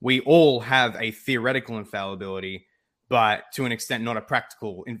 We all have a theoretical infallibility, but to an extent, not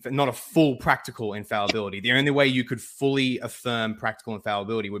a full practical infallibility. The only way you could fully affirm practical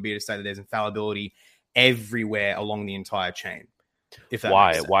infallibility would be to say that there's infallibility everywhere along the entire chain. If that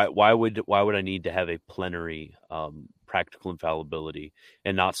makes sense. Why would I need to have a plenary practical infallibility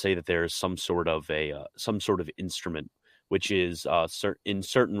and not say that there is some sort of instrument which is in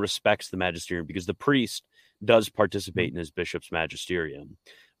certain respects the magisterium, because the priest does participate in his bishop's magisterium,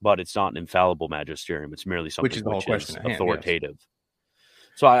 but it's not an infallible magisterium. It's merely something which is authoritative.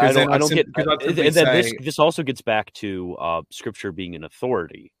 Yes. So I don't get. And then this also gets back to Scripture being an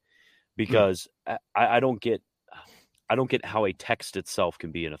authority, because I don't get how a text itself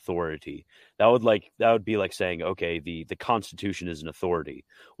can be an authority. That would be like saying, okay, the Constitution is an authority.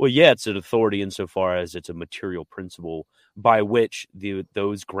 Well, yeah, it's an authority insofar as it's a material principle by which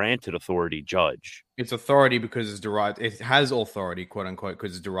those granted authority judge. It's authority because it's derived. It has authority, quote unquote,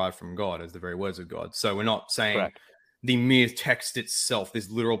 because it's derived from God, as the very words of God. So we're not saying Correct. The mere text itself, this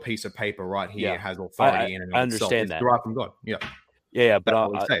literal piece of paper right here, has authority in it. I understand that. It's derived from God. Yeah. Yeah, but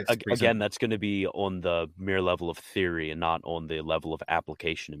again, that's going to be on the mere level of theory and not on the level of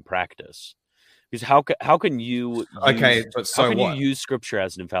application and practice. Because how can you you use Scripture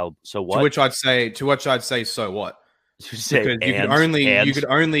as an infallible? So what? To which I'd say, so what? Because you could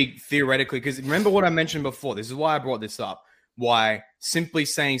only theoretically, because remember what I mentioned before. This is why I brought this up. Why simply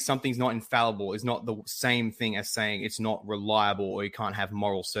saying something's not infallible is not the same thing as saying it's not reliable or you can't have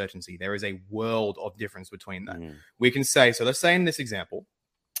moral certainty. There is a world of difference between that. We can say, so let's say in this example,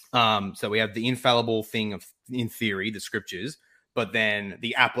 so we have the infallible thing in theory, the Scriptures, but then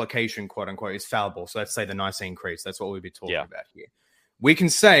the application, quote unquote, is fallible. So let's say the Nicene Creed. That's what we'd be talking about here. We can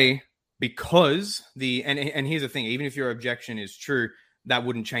say, because and here's the thing, even if your objection is true, that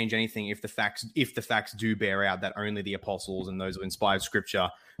wouldn't change anything if the facts do bear out that only the apostles and those who inspired Scripture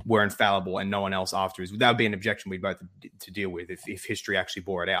were infallible and no one else afterwards. That would be an objection we'd both to deal with if history actually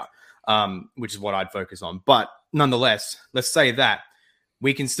bore it out, which is what I'd focus on. But nonetheless, let's say that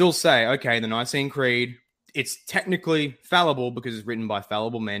we can still say, okay, the Nicene Creed, it's technically fallible because it's written by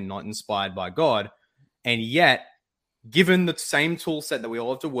fallible men, not inspired by God, and yet, given the same tool set that we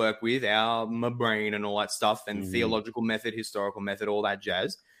all have to work with, my brain and all that stuff, and theological method, historical method, all that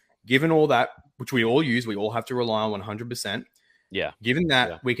jazz, given all that, which we all use, we all have to rely on 100%. Yeah. Given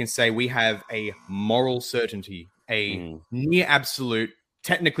that, we can say we have a moral certainty, a near absolute,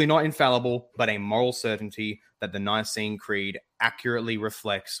 technically not infallible, but a moral certainty that the Nicene Creed accurately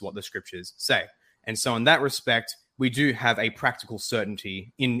reflects what the Scriptures say. And so in that respect, we do have a practical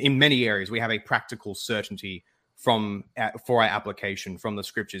certainty. In many areas, we have a practical certainty for our application from the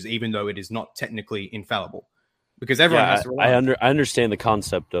Scriptures, even though it is not technically infallible, because everyone has to rely. I understand the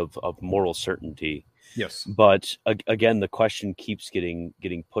concept of moral certainty. Yes, but again, the question keeps getting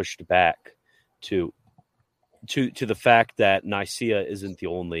pushed back to the fact that Nicaea isn't the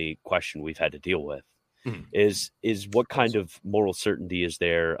only question we've had to deal with. Is what kind of moral certainty is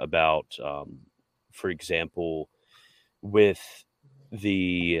there about, for example, with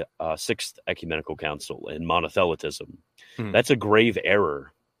the Sixth Ecumenical Council and monothelitism? That's a grave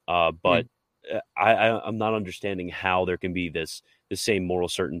error, but I'm not understanding how there can be this same moral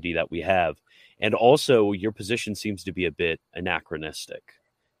certainty that we have. And also, your position seems to be a bit anachronistic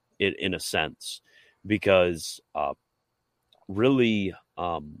in a sense, because really,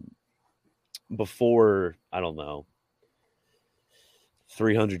 before, I don't know,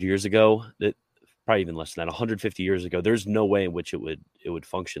 300 years ago, that probably even less than that, 150 years ago, there's no way in which it would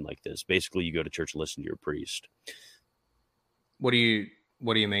function like this. Basically, you go to church and listen to your priest. What do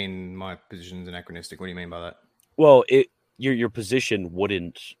you mean my position is anachronistic? What do you mean by that? Well, your position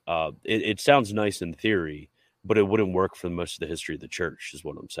wouldn't. It sounds nice in theory, but it wouldn't work for most of the history of the church, is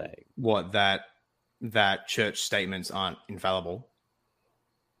what I'm saying. What, that church statements aren't infallible?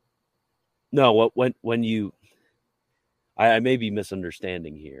 No, when you, I may be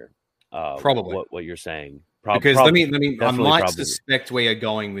misunderstanding here. Probably what you're saying. Because let me. I might probably suspect where you're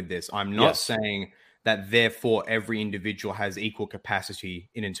going with this. I'm not saying that therefore every individual has equal capacity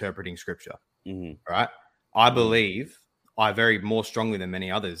in interpreting scripture. Mm-hmm. Right? I believe, I very more strongly than many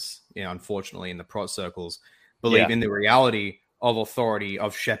others, unfortunately in the prot circles, believe in the reality of authority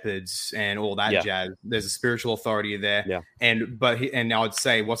of shepherds and all that jazz. There's a spiritual authority there. Yeah. And I would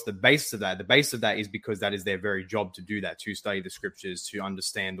say, what's the basis of that? The basis of that is because that is their very job to do that, to study the scriptures, to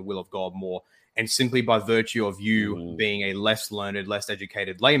understand the will of God more. And simply by virtue of you being a less learned, less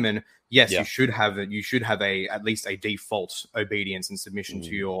educated layman, you should have at least a default obedience and submission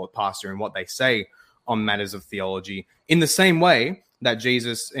to your pastor and what they say on matters of theology. In the same way that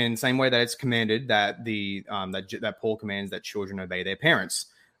Jesus, in the same way that it's commanded that that Paul commands that children obey their parents,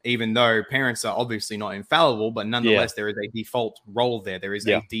 even though parents are obviously not infallible, but nonetheless there is a default role there. There is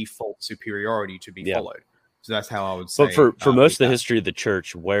a default superiority to be followed. So that's how I would say. But for most of the history of the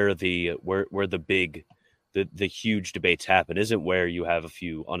church, where the huge debates happen isn't where you have a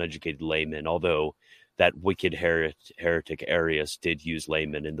few uneducated laymen, although that wicked heretic Arius did use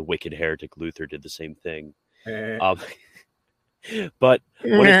laymen, and the wicked heretic Luther did the same thing. But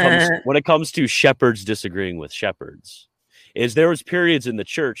when it comes to shepherds disagreeing with shepherds, there was periods in the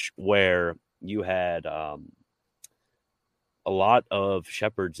church where you had a lot of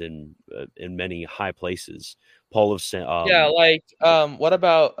shepherds in many high places. Paul of what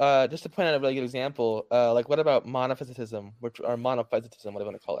about just to point out a really good example? What about monophysitism, whatever you want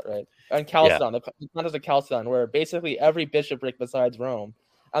to call it, right? And Chalcedon, the context of Chalcedon, where basically every bishopric besides Rome,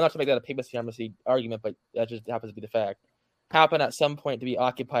 I'm not to make that a papacy argument, but that just happens to be the fact, happened at some point to be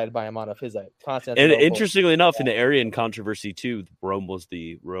occupied by a monophysite. And interestingly enough, in the Arian controversy too, Rome was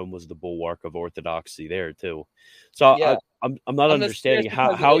the bulwark of orthodoxy there too. So I'm not understanding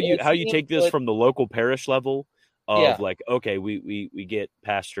how you take this from the local parish level of okay, we get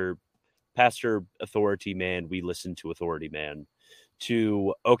pastor authority man, we listen to authority man,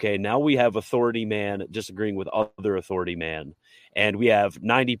 to okay, now we have authority man disagreeing with other authority man, and we have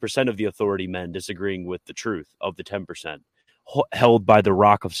 90% of the authority men disagreeing with the truth of the 10% held by the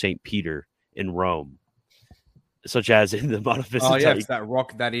rock of St. Peter in Rome, such as in the Monophysite. Oh yes, that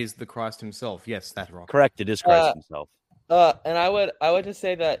rock, that is the Christ himself. Yes, that rock. Correct, it is Christ himself. And I would just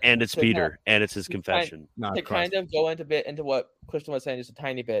say that, and it's Peter, and it's his confession. Kind of go into what Christian was saying just a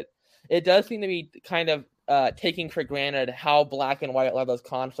tiny bit. It does seem to be kind of taking for granted how black and white a lot of those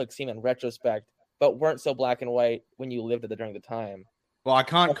conflicts seem in retrospect, but weren't so black and white when you lived during the time. Well, I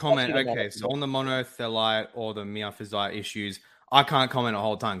can't comment. Okay, so on the monothelite or the miaphysite issues, I can't comment a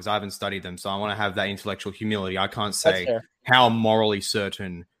whole time because I haven't studied them. So I want to have that intellectual humility. I can't say how morally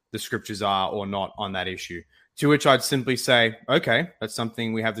certain the scriptures are or not on that issue. To which I'd simply say, okay, that's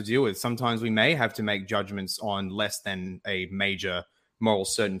something we have to deal with. Sometimes we may have to make judgments on less than a major moral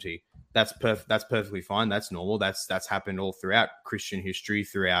certainty. That's perfectly fine. That's normal. That's happened all throughout Christian history,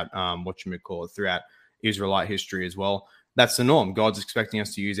 throughout throughout Israelite history as well. That's the norm. God's expecting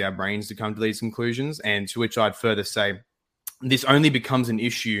us to use our brains to come to these conclusions. And to which I'd further say, this only becomes an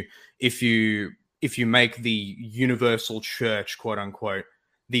issue if you make the universal church, quote unquote,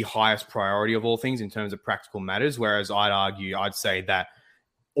 the highest priority of all things in terms of practical matters. Whereas I'd say that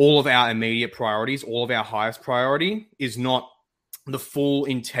all of our immediate priorities, all of our highest priority is not the full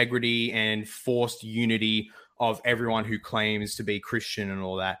integrity and forced unity of everyone who claims to be Christian and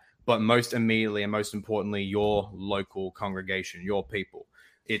all that, but most immediately and most importantly, your local congregation, your people.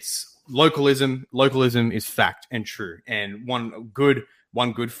 It's localism. Localism is fact and true. And one good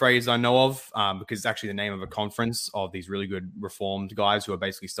phrase I know of, because it's actually the name of a conference of these really good reformed guys who are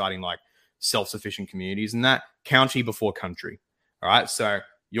basically starting like self-sufficient communities, and that county before country. All right. So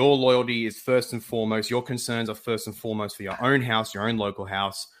your loyalty is first and foremost. Your concerns are first and foremost for your own house, your own local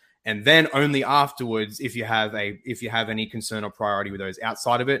house. And then only afterwards, if you have any concern or priority with those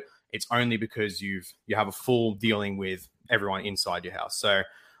outside of it, it's only because you have a full dealing with everyone inside your house. So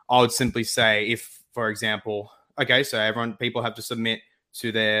I would simply say, if, for example, Okay, so people have to submit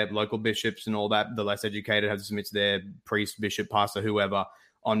to their local bishops and all that. The less educated have to submit to their priest, bishop, pastor, whoever,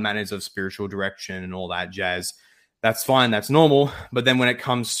 on matters of spiritual direction and all that jazz. That's fine. That's normal. But then when it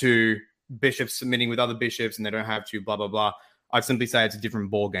comes to bishops submitting with other bishops and they don't have to, blah, blah, ball, I'd simply say it's a different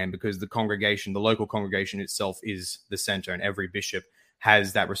ball game, because the congregation, the local congregation itself, is the center, and every bishop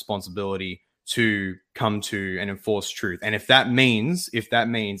has that responsibility to come to and enforce truth. And if a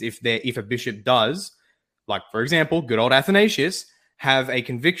bishop does, like, for example, good old Athanasius, have a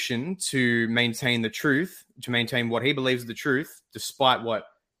conviction to maintain the truth, to maintain what he believes is the truth, despite what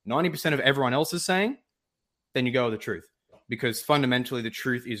 90% of everyone else is saying, then you go with the truth. Because fundamentally, the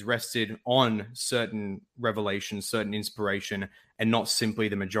truth is rested on certain revelation, certain inspiration, and not simply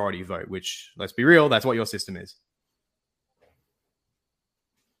the majority vote, which, let's be real, that's what your system is.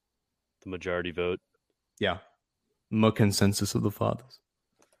 The majority vote. Yeah. The consensus of the fathers.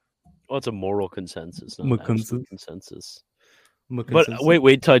 Well, it's a moral consensus, not an absolute consensus. But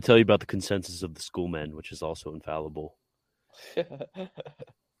wait till I tell you about the consensus of the schoolmen, which is also infallible.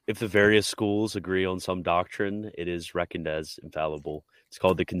 If the various schools agree on some doctrine, it is reckoned as infallible. It's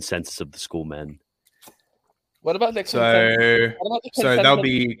called the consensus of the schoolmen. What about the consensus? So that'll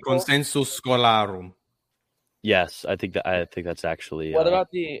be consensus scholarum. Yes, I think that's actually. What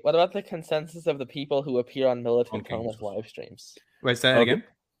about the consensus of the people who appear on Militant Thomas live streams? Wait, say that again.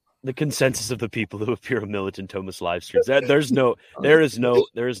 The consensus of the people who appear on Militant Thomas live streams. There is no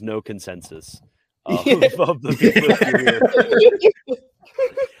consensus of the people who appear here.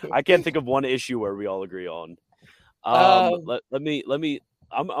 I can't think of one issue where we all agree on. Let me.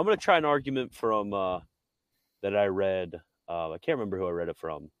 I'm going to try an argument from that I read. I can't remember who I read it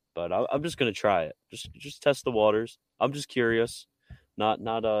from, but I'm just going to try it. Just test the waters. I'm just curious, not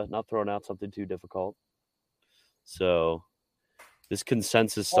throwing out something too difficult. So, this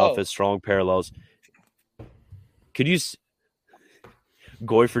consensus stuff has strong parallels. Could you?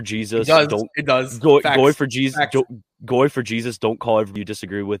 Goy for Jesus. It does. Goy for Jesus. Goy for Jesus. Don't call everyone you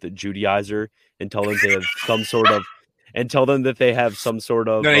disagree with a Judaizer and tell them they have some sort of, and tell them that they have some sort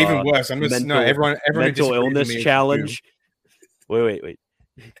of. No, even worse. Everyone mental illness challenge. Wait.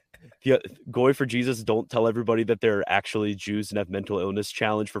 Goy for Jesus. Don't tell everybody that they're actually Jews and have mental illness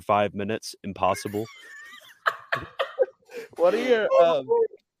challenge for 5 minutes. Impossible. What are your?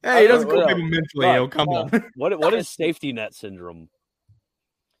 Hey, he doesn't call people mentally ill. Come on. What is safety net syndrome?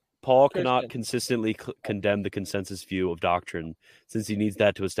 Paul cannot consistently condemn the consensus view of doctrine, since he needs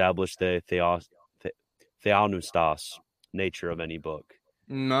that to establish the theopneustos nature of any book.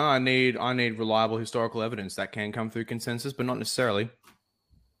 No, I need reliable historical evidence that can come through consensus, but not necessarily.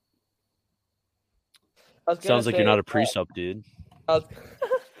 Sounds like you're not a precept, dude.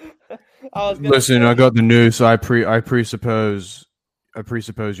 Listen, I got the news. So I presuppose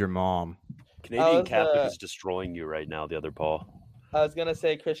your mom. Canadian Catholic is destroying you right now. The other Paul. I was gonna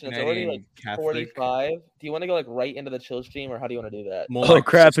say, Christian, it's already like Catholic. 45. Do you want to go like right into the chill stream, or how do you want to do that?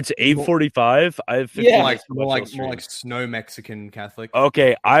 Crap! It's 8:45. I have 15 minutes. More like snow Mexican Catholic.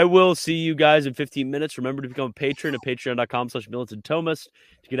 Okay, I will see you guys in 15 minutes. Remember to become a patron at patreon.com/militantthomas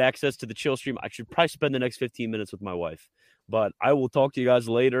to get access to the chill stream. I should probably spend the next 15 minutes with my wife, but I will talk to you guys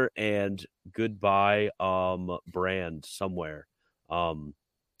later. And goodbye, brand somewhere.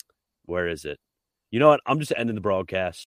 Where is it? You know what? I'm just ending the broadcast.